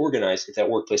to organize if that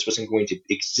workplace wasn't going to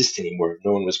exist anymore, if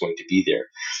no one was going to be there.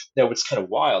 Now, what's kind of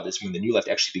wild is when the New Left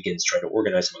actually begins trying to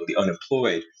organize among the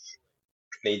unemployed,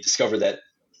 they discover that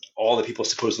all the people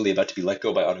supposedly about to be let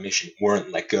go by automation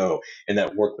weren't let go, and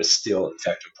that work was still, in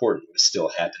fact, important. It was still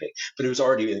happening, but it was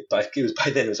by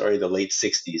then it was already the late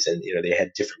 '60s, and they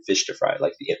had different fish to fry,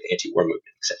 like the anti-war movement,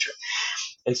 etc.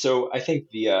 And so I think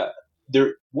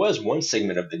there was one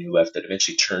segment of the New Left that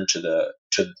eventually turned to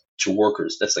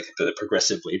workers. That's like the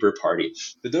Progressive Labor Party.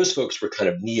 But those folks were kind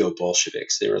of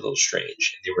neo-Bolsheviks. They were a little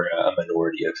strange. They were a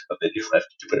minority of the New Left,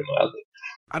 to put it mildly.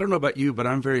 I don't know about you, but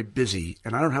I'm very busy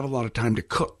and I don't have a lot of time to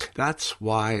cook. That's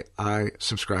why I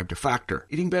subscribe to Factor.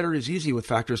 Eating better is easy with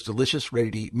Factor's delicious,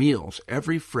 ready-to-eat meals.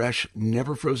 Every fresh,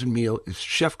 never frozen meal is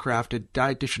chef-crafted,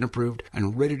 dietitian approved,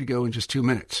 and ready to go in just 2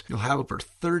 minutes. You'll have over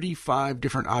 35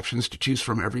 different options to choose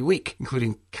from every week,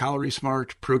 including Calorie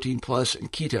Smart, Protein Plus,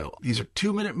 and Keto. These are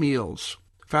 2-minute meals.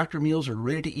 Factor meals are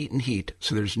ready to eat and heat,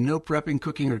 so there's no prepping,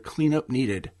 cooking, or cleanup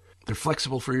needed. They're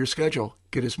flexible for your schedule.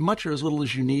 Get as much or as little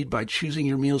as you need by choosing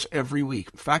your meals every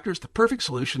week. Factor's the perfect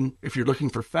solution if you're looking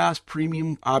for fast,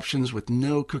 premium options with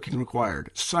no cooking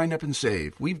required. Sign up and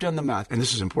save. We've done the math, and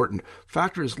this is important.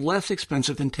 Factor is less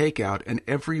expensive than takeout, and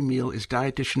every meal is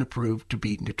dietitian approved to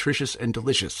be nutritious and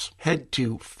delicious. Head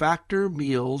to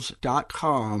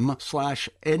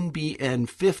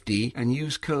factormeals.com/NBN50 and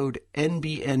use code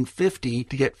NBN50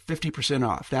 to get 50%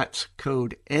 off. That's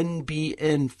code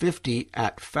NBN50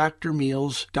 at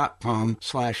factormeals.com/NBN50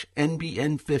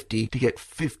 to get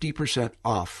 50%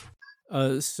 off.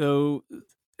 So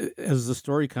as the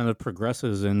story kind of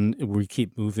progresses and we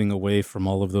keep moving away from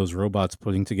all of those robots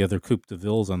putting together Coupe de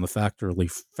Villes on the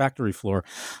factory floor,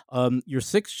 your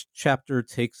sixth chapter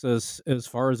takes us as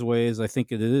far away as I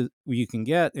think it is you can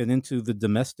get and into the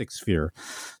domestic sphere.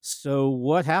 So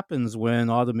what happens when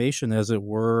automation, as it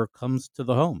were, comes to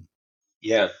the home?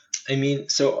 Yeah. I mean,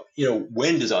 so,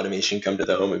 when does automation come to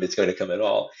the home, if it's going to come at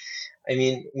all? I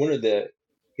mean, one of the,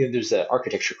 there's an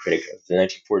architecture critic of the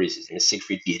 1940s, his name is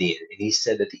Siegfried Giedion, and he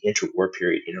said that the interwar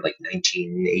period, like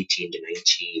 1918 to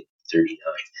 1939,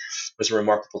 was a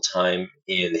remarkable time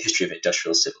in the history of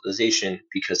industrial civilization,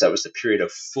 because that was the period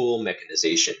of full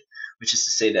mechanization, which is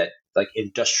to say that like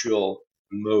industrial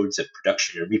modes of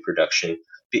production and reproduction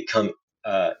become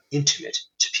intimate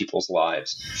to people's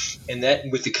lives. And that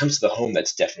when it comes to the home,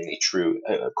 that's definitely true.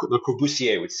 Le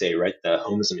Corbusier would say, right, the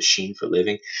home is a machine for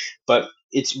living. But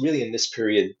it's really in this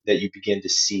period that you begin to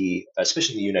see,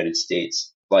 especially in the United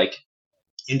States, like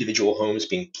individual homes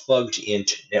being plugged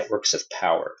into networks of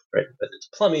power, right? Whether it's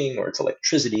plumbing or it's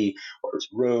electricity or it's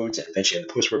roads, and eventually in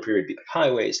the post-war period, it'd be like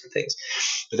highways and things.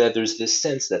 But that there's this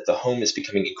sense that the home is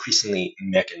becoming increasingly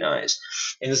mechanized.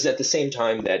 And this is at the same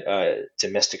time that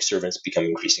domestic servants become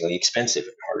increasingly expensive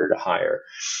and harder to hire.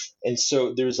 And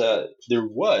so there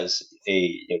was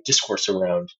a discourse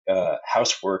around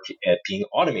housework being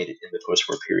automated in the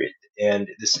post-war period. And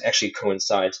this actually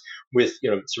coincides with,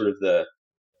 sort of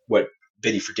what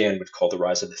Betty Friedan would call the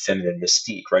rise of the feminine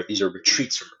mystique, right? These are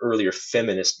retreats from earlier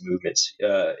feminist movements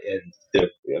and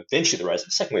eventually the rise of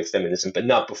the second wave of feminism, but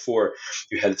not before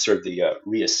you had sort of the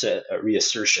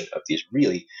reassertion of these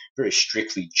really very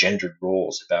strictly gendered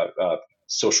roles about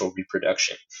social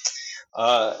reproduction.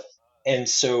 And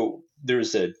so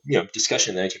there's a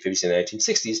discussion in the 1950s and the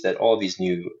 1960s that all these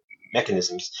new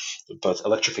mechanisms, both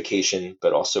electrification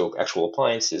but also actual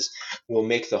appliances, will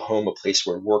make the home a place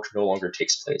where work no longer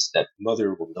takes place, that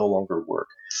mother will no longer work.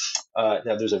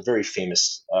 Now, there's a very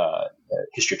famous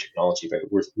history of technology by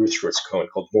Ruth Schwartz Cohen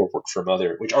called More Work for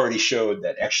Mother, which already showed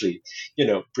that actually,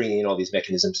 bringing in all these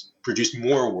mechanisms produced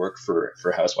more work for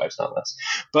housewives, not less.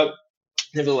 But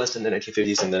nevertheless, in the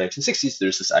 1950s and the 1960s,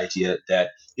 there's this idea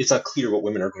that it's not clear what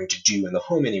women are going to do in the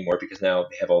home anymore because now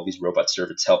they have all these robot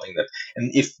servants helping them.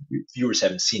 And if viewers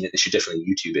haven't seen it, they should definitely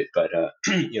YouTube it. But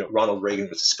Ronald Reagan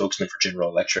was a spokesman for General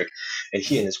Electric, and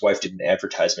he and his wife did an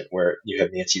advertisement where you have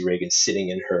Nancy Reagan sitting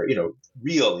in her,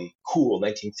 really cool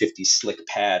 1950s slick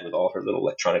pad with all her little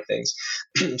electronic things.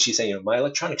 She's saying, my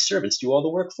electronic servants do all the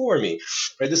work for me.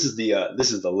 Right? This is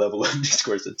the level of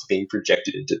discourse that's being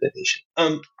projected into the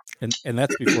nation. And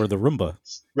that's before the Roomba.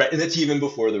 Right, and that's even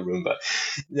before the Roomba.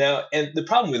 Now, and the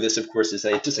problem with this, of course, is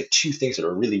that it's just like two things that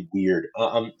are really weird.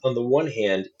 On the one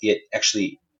hand, it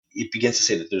begins to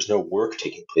say that there's no work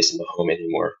taking place in the home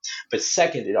anymore. But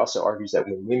second, it also argues that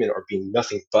when women are being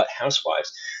nothing but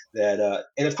housewives, that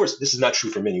and of course, this is not true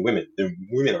for many women. The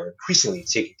women are increasingly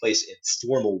taking place in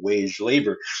formal wage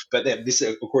labor. But then this,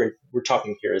 according, we're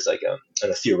talking here as like on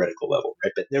a theoretical level,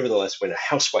 right? But nevertheless, when a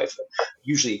housewife,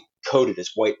 usually coded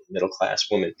as white middle class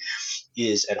woman,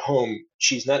 is at home,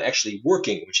 she's not actually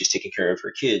working when she's taking care of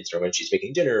her kids or when she's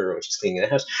making dinner or when she's cleaning the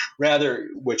house. Rather,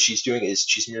 what she's doing is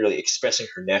she's merely expressing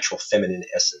her natural feminine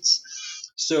essence.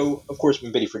 So, of course,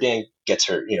 when Betty Friedan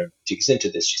digs into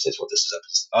this, she says, well, this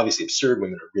is obviously absurd.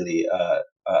 Women are really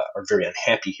are very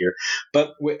unhappy here.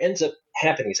 But what ends up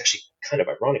happening is actually kind of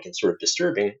ironic and sort of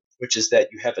disturbing, which is that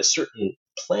you have a certain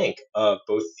plank of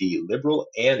both the liberal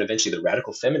and eventually the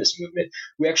radical feminist movement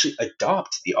who actually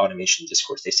adopt the automation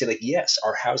discourse. They say, like, yes,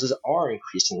 our houses are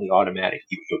increasingly automatic,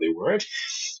 even though they weren't,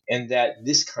 and that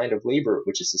this kind of labor,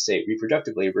 which is to say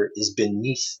reproductive labor, is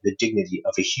beneath the dignity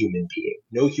of a human being.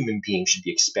 No human being should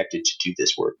be expected to do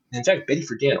this work. And in fact, Betty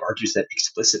Friedan argues that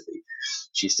explicitly.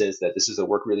 She says that this is a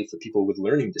work really for people with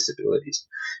learning disabilities.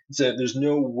 So there's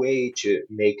no way to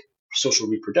make social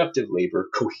reproductive labor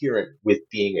coherent with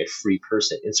being a free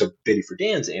person. And so Betty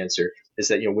Friedan's answer is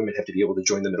that women have to be able to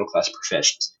join the middle class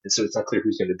professions. And so it's not clear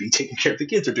who's going to be taking care of the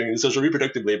kids or doing the social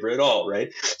reproductive labor at all,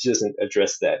 right? She doesn't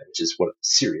address that, which is one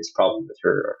serious problem with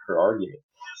her argument.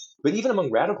 But even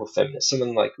among radical feminists,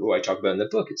 someone like who I talk about in the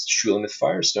book, it's Shulamith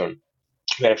Firestone,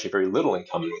 who had actually very little in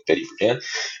common with Betty Friedan,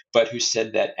 but who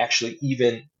said that actually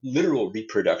even literal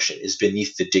reproduction is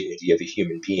beneath the dignity of a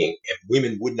human being, and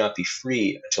women would not be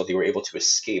free until they were able to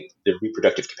escape their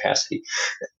reproductive capacity.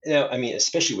 Now, I mean,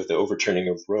 especially with the overturning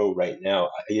of Roe right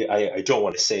now, I don't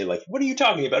want to say, like, what are you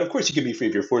talking about? Of course you can be free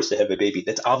if you're forced to have a baby.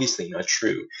 That's obviously not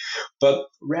true. But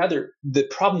rather, the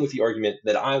problem with the argument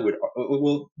that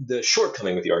the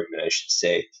shortcoming with the argument, I should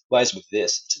say, lies with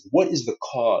this. What is the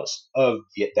cause of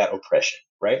that oppression,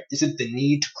 right? Is it the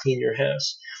need to clean your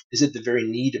house? Is it the very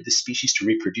need of the species to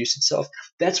reproduce itself?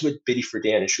 That's what Betty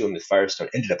Friedan and Shulamith Firestone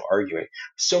ended up arguing.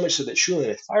 So much so that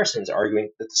Shulamith Firestone is arguing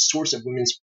that the source of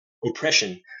women's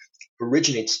oppression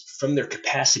originates from their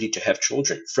capacity to have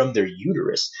children, from their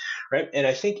uterus, right? And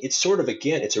I think it's sort of,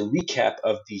 again, it's a recap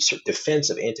of the sort of defense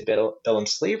of antebellum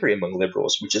slavery among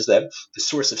liberals, which is that the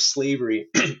source of slavery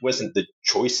wasn't the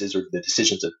choices or the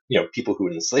decisions of people who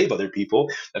would enslave other people,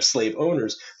 of slave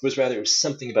owners, was rather it was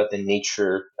something about the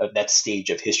nature of that stage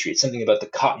of history. It's something about the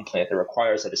cotton plant that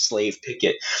requires that a slave pick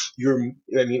it.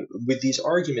 With these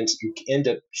arguments, you end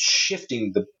up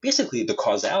shifting basically the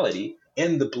causality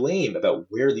and the blame about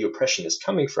where the oppression is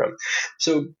coming from.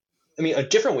 So, I mean, a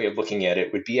different way of looking at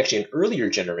it would be actually an earlier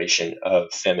generation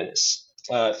of feminists,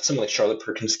 someone like Charlotte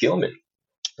Perkins Gilman,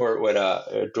 or what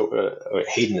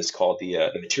Hayden is called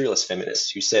the materialist feminists,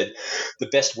 who said the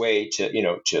best way to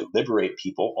liberate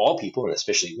people, all people, and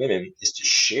especially women, is to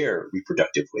share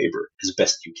reproductive labor as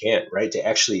best you can, right? To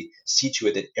actually see to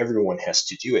it that everyone has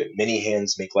to do it. Many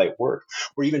hands make light work,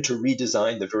 or even to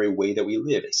redesign the very way that we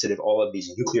live. Instead of all of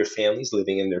these nuclear families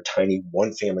living in their tiny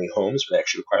one-family homes, where they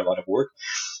actually require a lot of work,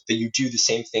 that you do the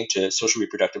same thing to social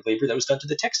reproductive labor that was done to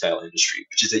the textile industry,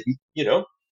 which is that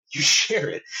you share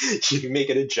it, you make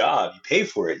it a job, you pay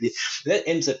for it. That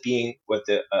ends up being what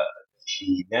the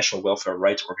National Welfare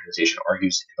Rights Organization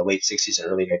argues in the late 60s and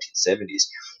early 1970s,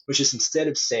 which is instead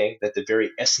of saying that the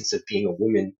very essence of being a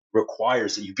woman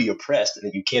requires that you be oppressed and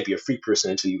that you can't be a free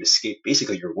person until you escape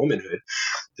basically your womanhood,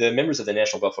 the members of the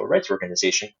National Welfare Rights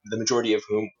Organization, the majority of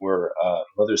whom were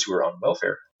mothers who were on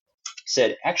welfare,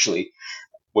 said, actually,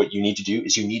 what you need to do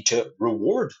is you need to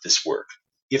reward this work.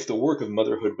 If the work of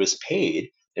motherhood was paid,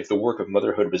 if the work of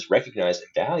motherhood was recognized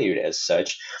and valued as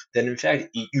such, then in fact,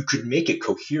 you could make it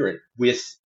coherent with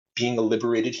being a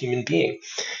liberated human being.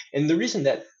 And the reason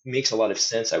that makes a lot of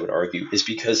sense, I would argue, is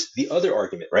because the other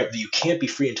argument, right, that you can't be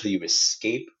free until you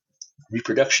escape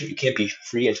reproduction, you can't be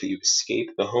free until you escape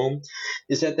the home,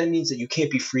 is that means that you can't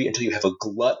be free until you have a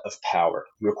glut of power.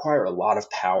 You require a lot of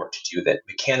power to do that,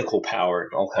 mechanical power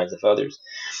and all kinds of others.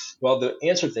 Well, the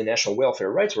answer to the National Welfare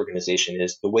Rights Organization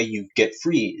is the way you get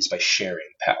free is by sharing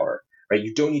power. Right?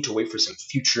 You don't need to wait for some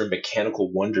future mechanical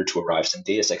wonder to arrive, some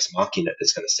deus ex machina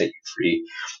that's going to set you free.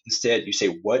 Instead, you say,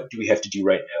 what do we have to do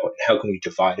right now, and how can we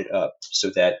divide it up so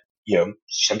that,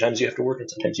 sometimes you have to work and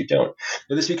sometimes you don't.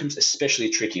 Now, this becomes especially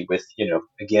tricky with,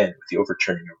 again, with the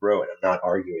overturning of Roe, and I'm not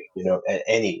arguing, in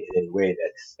any way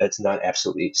that that's not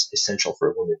absolutely essential for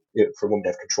a woman to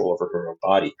have control over her own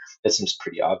body. That seems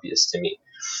pretty obvious to me.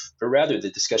 But rather, the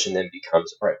discussion then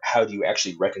becomes, all right, how do you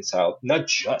actually reconcile not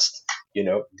just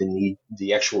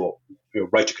the actual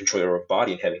right to control your own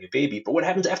body and having a baby, but what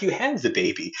happens after you have the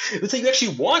baby? Let's say you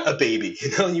actually want a baby,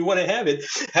 and you want to have it.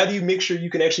 How do you make sure you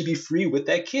can actually be free with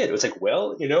that kid? It's like,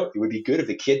 well, it would be good if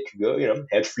the kid could go,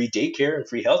 have free daycare and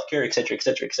free healthcare, et cetera, et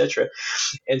cetera, et cetera.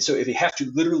 And so if you have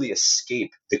to literally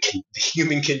escape the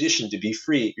human condition to be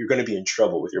free, you're going to be in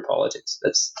trouble with your politics.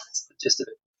 That's the gist of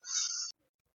it.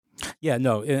 Yeah,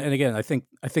 no, and again, I think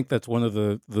that's one of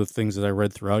the things that I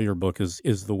read throughout your book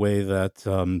is the way that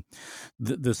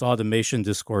this automation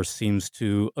discourse seems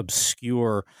to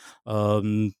obscure,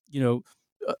 other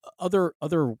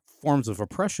forms of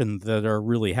oppression that are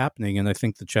really happening, and I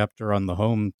think the chapter on the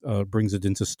home brings it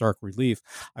into stark relief.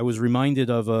 I was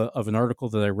reminded of an article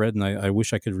that I read, and I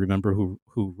wish I could remember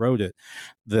who wrote it,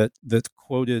 that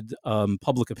quoted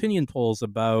public opinion polls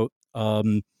about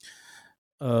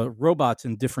robots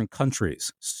in different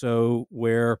countries. So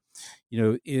where,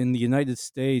 in the United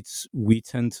States, we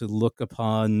tend to look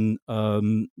upon,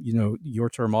 your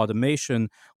term automation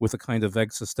with a kind of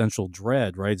existential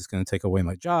dread, right? It's going to take away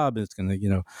my job. And it's going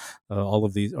to, all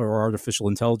of these, or artificial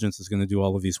intelligence is going to do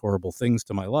all of these horrible things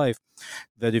to my life.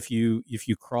 That if you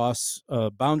cross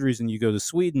boundaries and you go to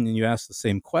Sweden and you ask the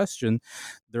same question,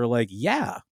 they're like,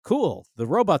 yeah, cool. The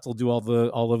robots will do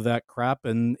all of that crap,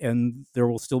 and there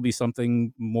will still be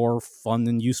something more fun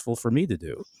and useful for me to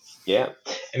do. Yeah,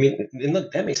 I mean, and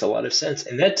look, that makes a lot of sense,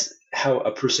 and that's how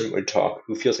a person would talk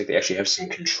who feels like they actually have some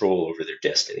control over their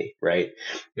destiny, right?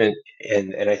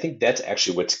 And I think that's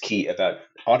actually what's key about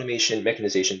automation,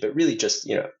 mechanization, but really just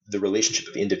the relationship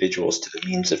of individuals to the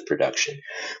means of production,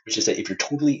 which is that if you're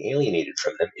totally alienated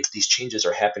from them, if these changes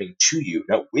are happening to you,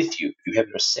 not with you, if you have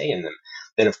no say in them,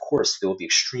 then of course they will be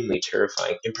extremely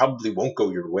terrifying and probably won't go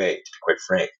your way, to be quite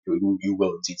frank. You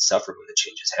will indeed suffer when the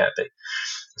changes happen.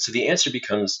 So the answer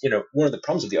becomes, one of the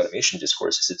problems of the automation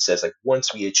discourse is it says, like,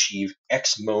 once we achieve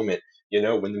X moment,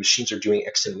 when the machines are doing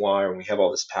X and Y, or when we have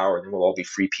all this power, then we'll all be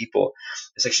free people.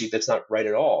 That's not right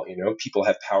at all. People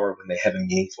have power when they have a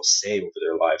meaningful say over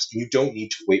their lives. And you don't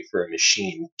need to wait for a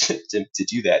machine to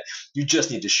do that. You just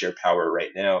need to share power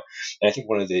right now. And I think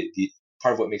one of the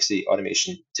part of what makes the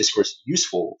automation discourse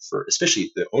useful for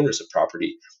especially the owners of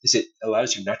property is it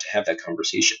allows you not to have that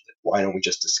conversation. Why don't we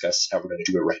just discuss how we're going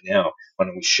to do it right now? Why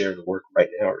don't we share the work right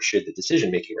now, or share the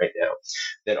decision making right now?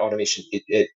 That automation,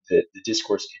 the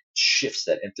discourse shifts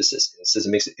that emphasis. It says it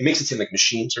makes it seem like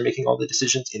machines are making all the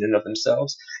decisions in and of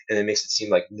themselves, and it makes it seem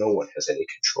like no one has any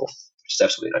control, which is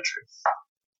absolutely not true.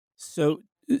 So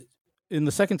in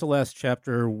the second to last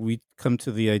chapter, we come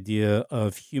to the idea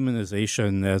of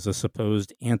humanization as a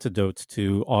supposed antidote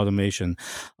to automation,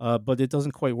 but it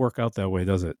doesn't quite work out that way,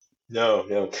 does it? No.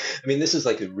 I mean, this is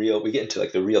like we get into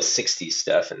like the real 60s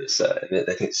stuff in this, I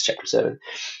think it's chapter 7,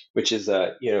 which is,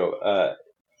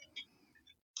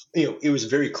 it was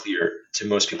very clear to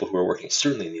most people who were working,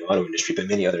 certainly in the auto industry, but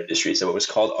many other industries, that what was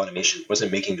called automation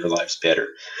wasn't making their lives better.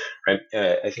 Right?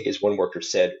 I think, as one worker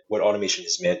said, what automation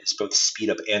has meant is both speed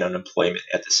up and unemployment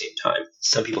at the same time.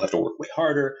 Some people have to work way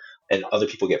harder, and other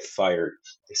people get fired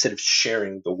instead of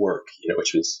sharing the work.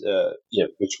 Which was,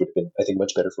 which would have been, I think,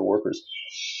 much better for workers.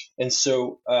 And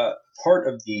so, part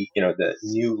of the, the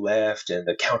new left and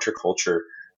the counterculture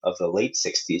of the late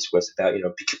 60s was about,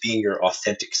 being your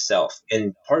authentic self.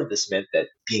 And part of this meant that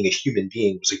being a human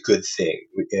being was a good thing,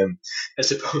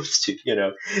 as opposed to,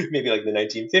 maybe like the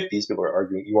 1950s, people were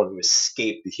arguing you want to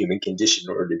escape the human condition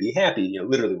in order to be happy.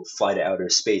 Literally we'll fly to outer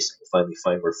space and we'll finally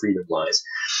find where freedom lies.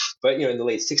 But, in the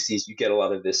late 60s, you get a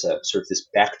lot of this sort of this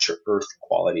back to earth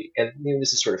quality. And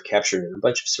this is sort of captured in a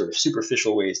bunch of sort of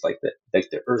superficial ways, like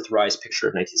the Earthrise picture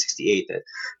of 1968 that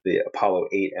the Apollo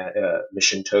 8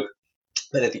 mission took.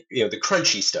 But the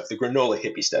crunchy stuff, the granola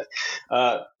hippie stuff.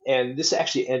 And this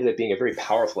actually ended up being a very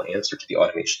powerful answer to the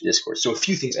automation discourse. So a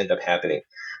few things end up happening,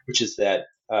 which is that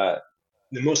the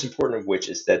most important of which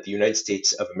is that the United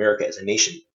States of America as a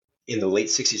nation in the late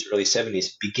 60s, early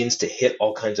 70s begins to hit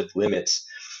all kinds of limits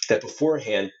that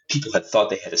beforehand people had thought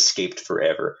they had escaped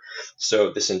forever.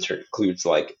 So this includes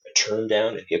like a turn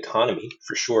down in the economy,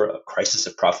 for sure, a crisis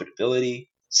of profitability,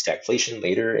 stagflation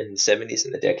later in the 70s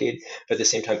in the decade, but at the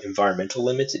same time, environmental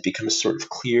limits. It becomes sort of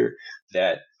clear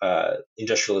that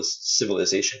industrial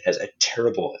civilization has a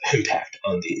terrible impact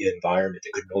on the environment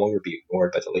that could no longer be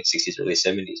ignored by the late 60s, early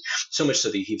 70s. So much so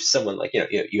that you have someone like,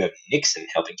 you have Nixon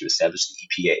helping to establish the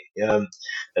EPA.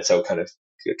 That's how kind of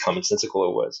commonsensical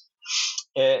it was.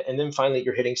 And then finally,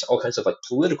 you're hitting all kinds of like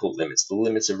political limits, the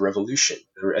limits of revolution.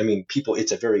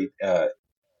 It's a very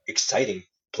exciting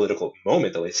political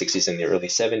moment, the late 60s and the early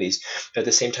 70s. But at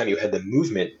the same time, you had the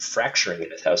movement fracturing in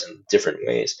 1,000 different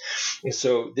ways. And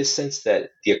so this sense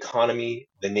that the economy,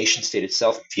 the nation state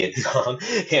itself, Vietnam,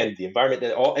 and the environment,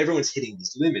 that everyone's hitting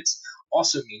these limits,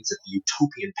 also means that the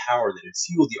utopian power that had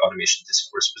fueled the automation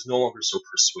discourse was no longer so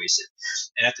persuasive.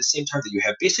 And at the same time that you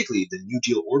have basically the New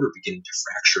Deal order beginning to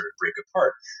fracture and break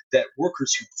apart, that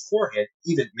workers who beforehand,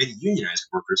 even many unionized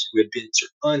workers who had been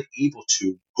sort of unable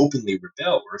to openly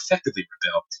rebel or effectively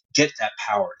rebel, get that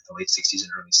power in the late 60s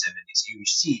and early 70s. You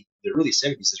see the early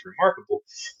 70s is remarkable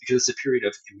because it's a period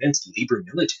of immense labor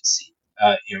militancy.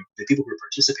 The people who were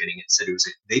participating in it said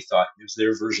they thought it was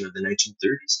their version of the 1930s in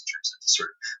terms of the sort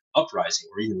of uprising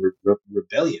or even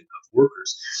rebellion of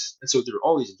workers. And so there are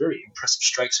all these very impressive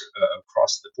strikes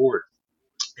across the board.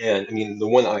 And the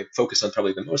one I focus on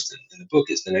probably the most in the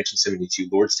book is the 1972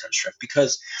 Lordstown strike,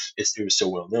 because it was so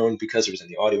well known, because it was in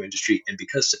the audio industry, and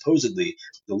because supposedly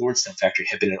the Lordstown factory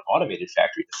had been an automated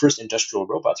factory. The first industrial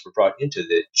robots were brought into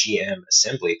the GM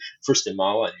assembly, first in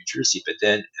Mahwah, New Jersey, but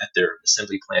then at their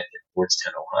assembly plant in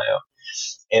Lordstown, Ohio.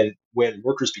 And when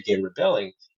workers began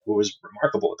rebelling, what was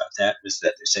remarkable about that was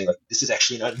that they're saying, like, this is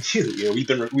actually not new.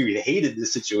 We hated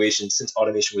this situation since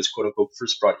automation was, quote unquote,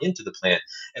 first brought into the plant.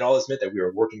 And all this meant that we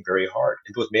were working very hard.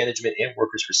 And both management and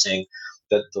workers were saying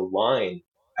that the line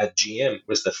at GM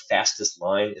was the fastest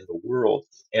line in the world.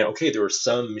 And okay, there were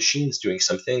some machines doing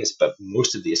some things, but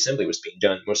most of the assembly was being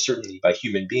done most certainly by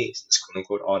human beings, this quote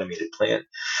unquote automated plant.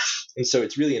 And so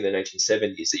it's really in the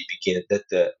 1970s that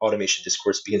the automation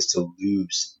discourse begins to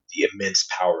lose the immense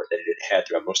power that it had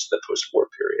throughout most of the post-war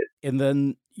period. And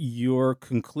then your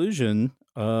conclusion,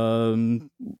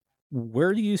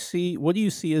 what do you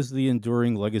see as the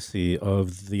enduring legacy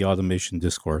of the automation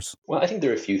discourse? Well, I think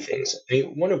there are a few things.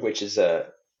 One of which is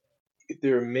there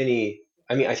are many.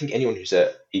 I think anyone who's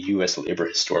a U.S. labor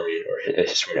historian or a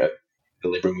historian of the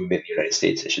labor movement in the United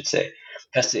States, I should say,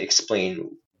 has to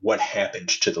explain what happened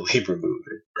to the labor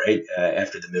movement, right,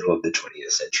 after the middle of the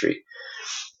 20th century.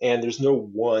 And there's no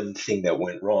one thing that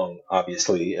went wrong,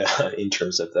 obviously, in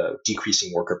terms of the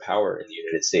decreasing worker power in the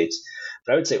United States.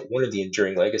 But I would say one of the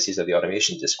enduring legacies of the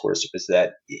automation discourse was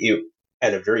that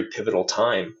at a very pivotal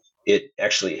time, it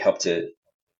actually helped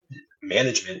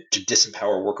management to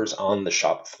disempower workers on the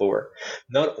shop floor,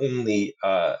 not only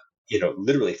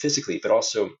literally physically, but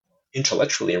also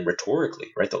intellectually and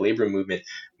rhetorically, right? The labor movement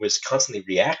was constantly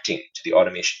reacting to the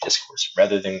automation discourse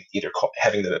rather than either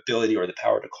having the ability or the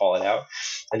power to call it out,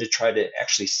 and to try to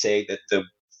actually say that the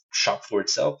shop floor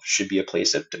itself should be a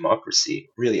place of democracy,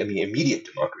 really, immediate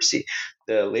democracy.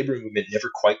 The labor movement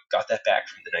never quite got that back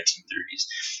from the 1930s.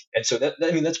 And so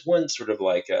that's one sort of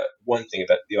like one thing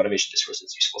about the automation discourse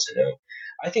that's useful to know.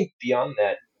 I think beyond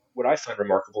that, what I find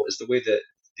remarkable is the way that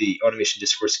the automation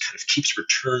discourse kind of keeps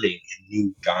returning in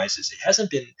new guises. It hasn't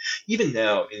been, even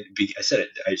now, I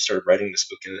started writing this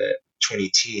book in the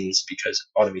 20-teens because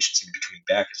automation seemed to be coming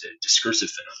back as a discursive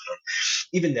phenomenon.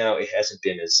 Even now, it hasn't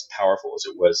been as powerful as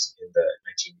it was in the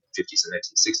 1950s and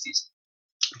 1960s.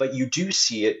 But you do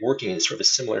see it working in sort of a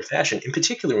similar fashion, in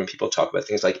particular when people talk about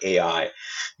things like AI.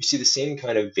 You see the same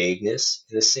kind of vagueness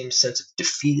and the same sense of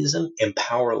defeatism and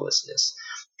powerlessness.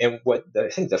 And what I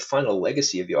think the final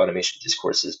legacy of the automation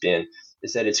discourse has been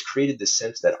is that it's created the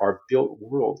sense that our built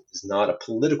world is not a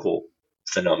political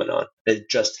phenomenon, that it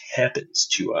just happens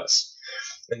to us.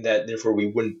 and that therefore we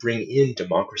wouldn't bring in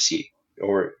democracy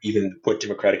or even what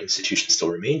democratic institutions still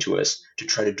remain to us to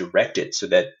try to direct it so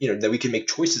that, that we can make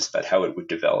choices about how it would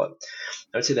develop.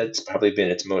 I would say that's probably been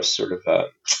its most sort of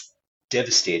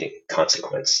devastating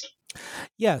consequence.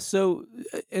 Yeah. So,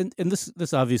 and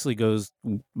this obviously goes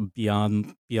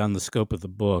beyond the scope of the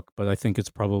book, but I think it's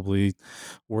probably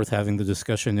worth having the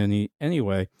discussion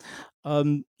anyway.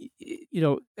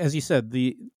 As you said,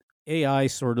 the AI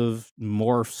sort of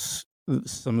morphs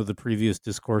some of the previous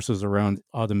discourses around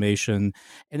automation,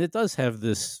 and it does have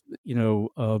this,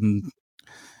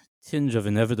 tinge of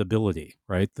inevitability,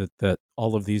 right? That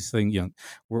all of these things,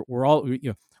 we're all,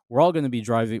 we're all going to be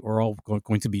driving, we're all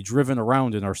going to be driven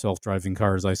around in our self-driving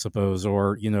cars, I suppose,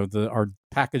 or our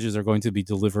packages are going to be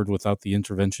delivered without the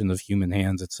intervention of human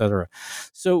hands, etc.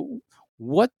 So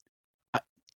what?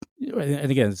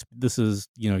 And again, this is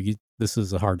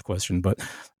a hard question, but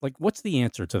like, what's the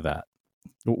answer to that?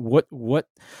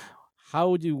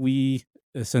 How do we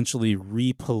essentially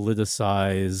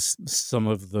repoliticize some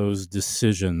of those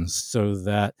decisions so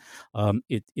that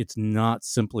it's not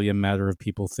simply a matter of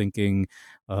people thinking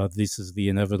this is the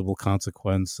inevitable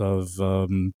consequence of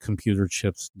computer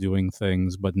chips doing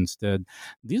things, but instead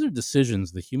these are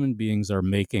decisions that human beings are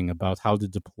making about how to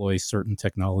deploy certain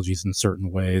technologies in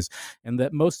certain ways, and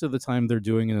that most of the time they're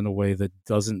doing it in a way that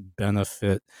doesn't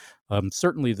benefit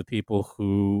certainly the people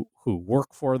who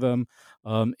work for them,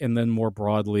 and then more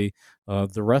broadly,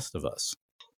 the rest of us.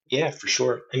 Yeah, for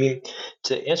sure. I mean,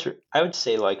 to answer, I would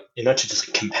say and not to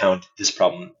just compound this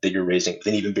problem that you're raising with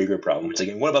an even bigger problem, which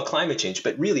what about climate change?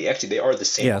 But really, actually, they are the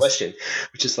same question,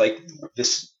 which is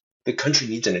the country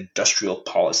needs an industrial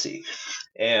policy.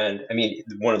 And I mean,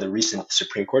 one of the recent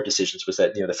Supreme Court decisions was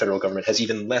that, the federal government has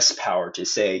even less power to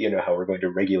say, how we're going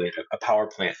to regulate a power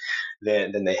plant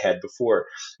than they had before,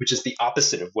 which is the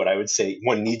opposite of what I would say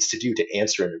one needs to do to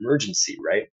answer an emergency,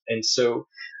 right? And so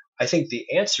I think the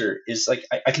answer is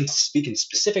I can speak in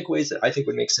specific ways that I think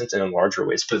would make sense and in larger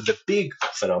ways. But the big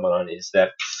phenomenon is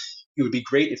that it would be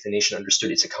great if the nation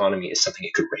understood its economy as something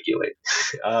it could regulate,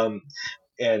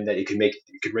 and that it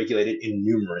could regulate it in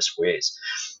numerous ways.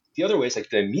 The other ways, like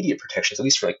the immediate protections, at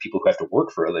least for people who have to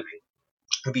work for a living,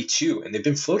 would be two, and they've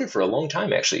been floated for a long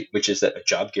time actually, which is that a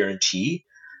job guarantee.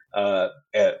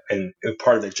 And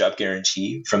part of the job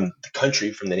guarantee from the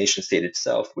country, from the nation state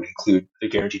itself, would include a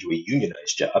guarantee to a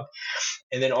unionized job,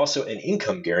 and then also an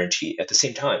income guarantee at the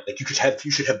same time. You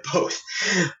should have both,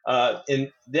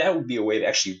 and that would be a way of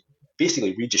actually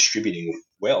basically redistributing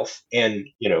wealth and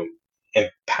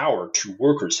power to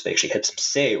workers so they actually had some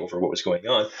say over what was going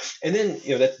on. And then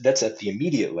that's at the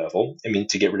immediate level. I mean,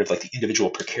 to get rid of the individual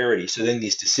precarity. So then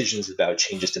these decisions about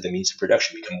changes to the means of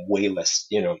production become way less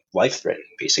life-threatening,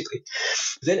 basically.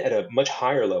 Then at a much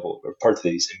higher level, or part of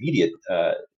these immediate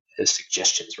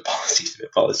suggestions or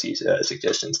policies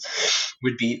suggestions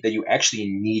would be that you actually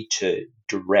need to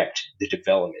direct the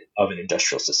development of an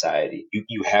industrial society.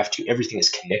 You have to. Everything is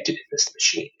connected in this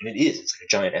machine, and it's like a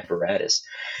giant apparatus.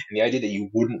 And the idea that you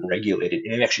wouldn't regulate it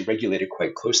and actually regulate it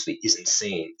quite closely is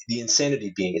insane. The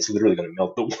insanity being it's literally going to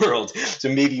melt the world. So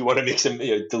maybe you want to make some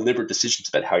deliberate decisions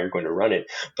about how you're going to run it.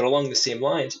 But along the same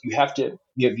lines, you have to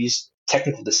these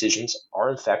technical decisions are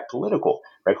in fact political,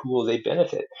 right? Who will they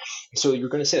benefit? And so you're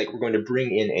going to say we're going to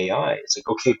bring in AI. It's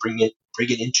okay, bring it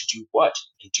in to do what,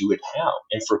 and do it how,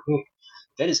 and for whom.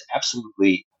 That is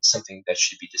absolutely something that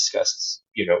should be discussed,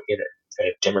 in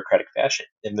a democratic fashion.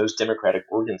 And those democratic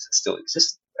organs that still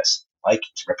exist in the US, like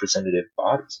representative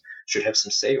bodies, should have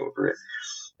some say over it.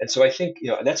 And so I think,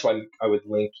 that's why I would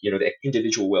link, the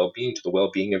individual well-being to the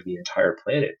well-being of the entire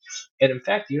planet. And in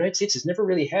fact, the United States has never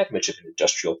really had much of an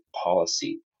industrial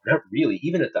policy, not really,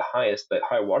 even at the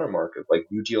high watermark of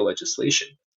New Deal legislation.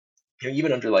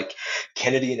 Even under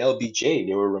Kennedy and LBJ,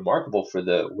 they were remarkable for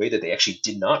the way that they actually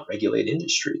did not regulate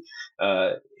industry.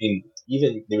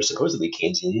 Even they were supposedly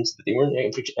Keynesians, but they weren't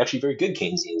actually very good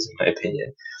Keynesians, in my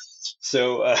opinion.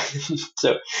 So,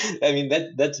 so I mean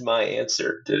that's my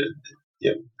answer to.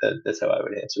 That's how I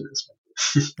would answer this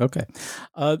one. Okay.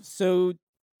 So,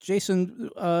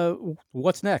 Jason,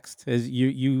 what's next? As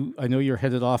I know you're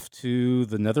headed off to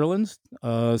the Netherlands.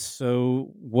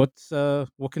 So what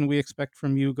can we expect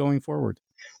from you going forward?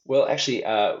 Well, actually,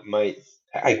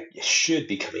 I should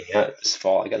be coming out this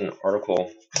fall. I got an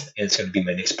article, and it's going to be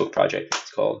my next book project.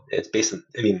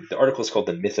 The article is called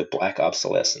 "The Myth of Black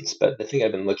Obsolescence." But the thing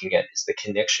I've been looking at is the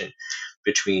connection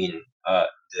between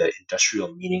the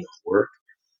industrial meaning of work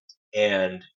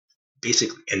and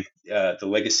basically the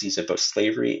legacies of both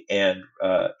slavery and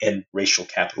racial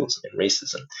capitalism and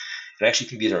racism. And I actually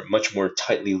think these are much more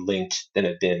tightly linked than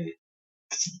have been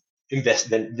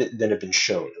than have been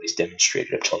shown, at least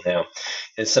demonstrated up till now.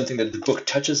 And it's something that the book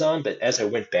touches on, but as I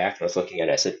went back and I was looking at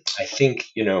it, I said, I think,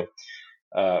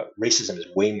 racism is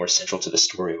way more central to the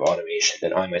story of automation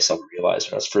than I myself realized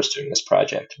when I was first doing this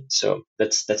project. So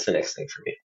that's the next thing for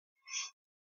me.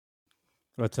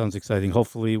 That sounds exciting.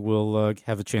 Hopefully we'll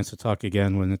have a chance to talk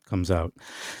again when it comes out.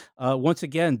 Once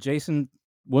again,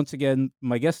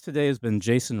 my guest today has been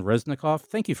Jason Resnikoff.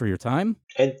 Thank you for your time.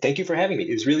 And thank you for having me.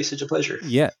 It was really such a pleasure.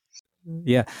 Yeah.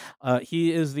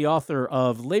 He is the author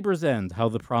of Labor's End, How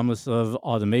the Promise of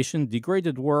Automation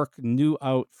Degraded Work, new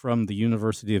out from the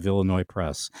University of Illinois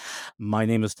Press. My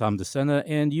name is Tom DeSena,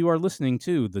 and you are listening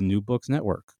to the New Books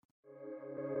Network.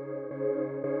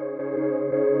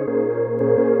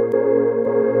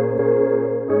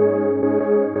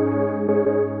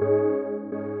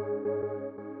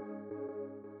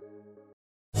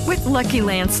 With Lucky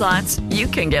Land Slots, you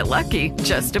can get lucky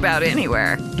just about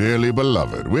anywhere. Dearly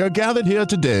beloved, we are gathered here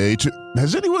today to...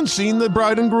 Has anyone seen the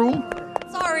bride and groom?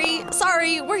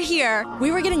 Sorry, we're here.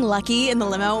 We were getting lucky in the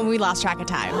limo and we lost track of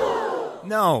time.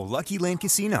 No, Lucky Land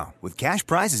Casino, with cash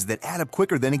prizes that add up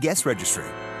quicker than a guest registry.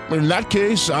 In that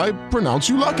case, I pronounce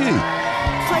you lucky.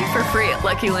 Play for free at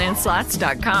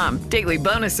LuckyLandSlots.com. Daily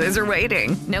bonuses are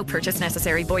waiting. No purchase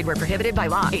necessary. Void where prohibited by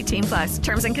law. 18+.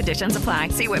 Terms and conditions apply.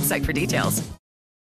 See website for details.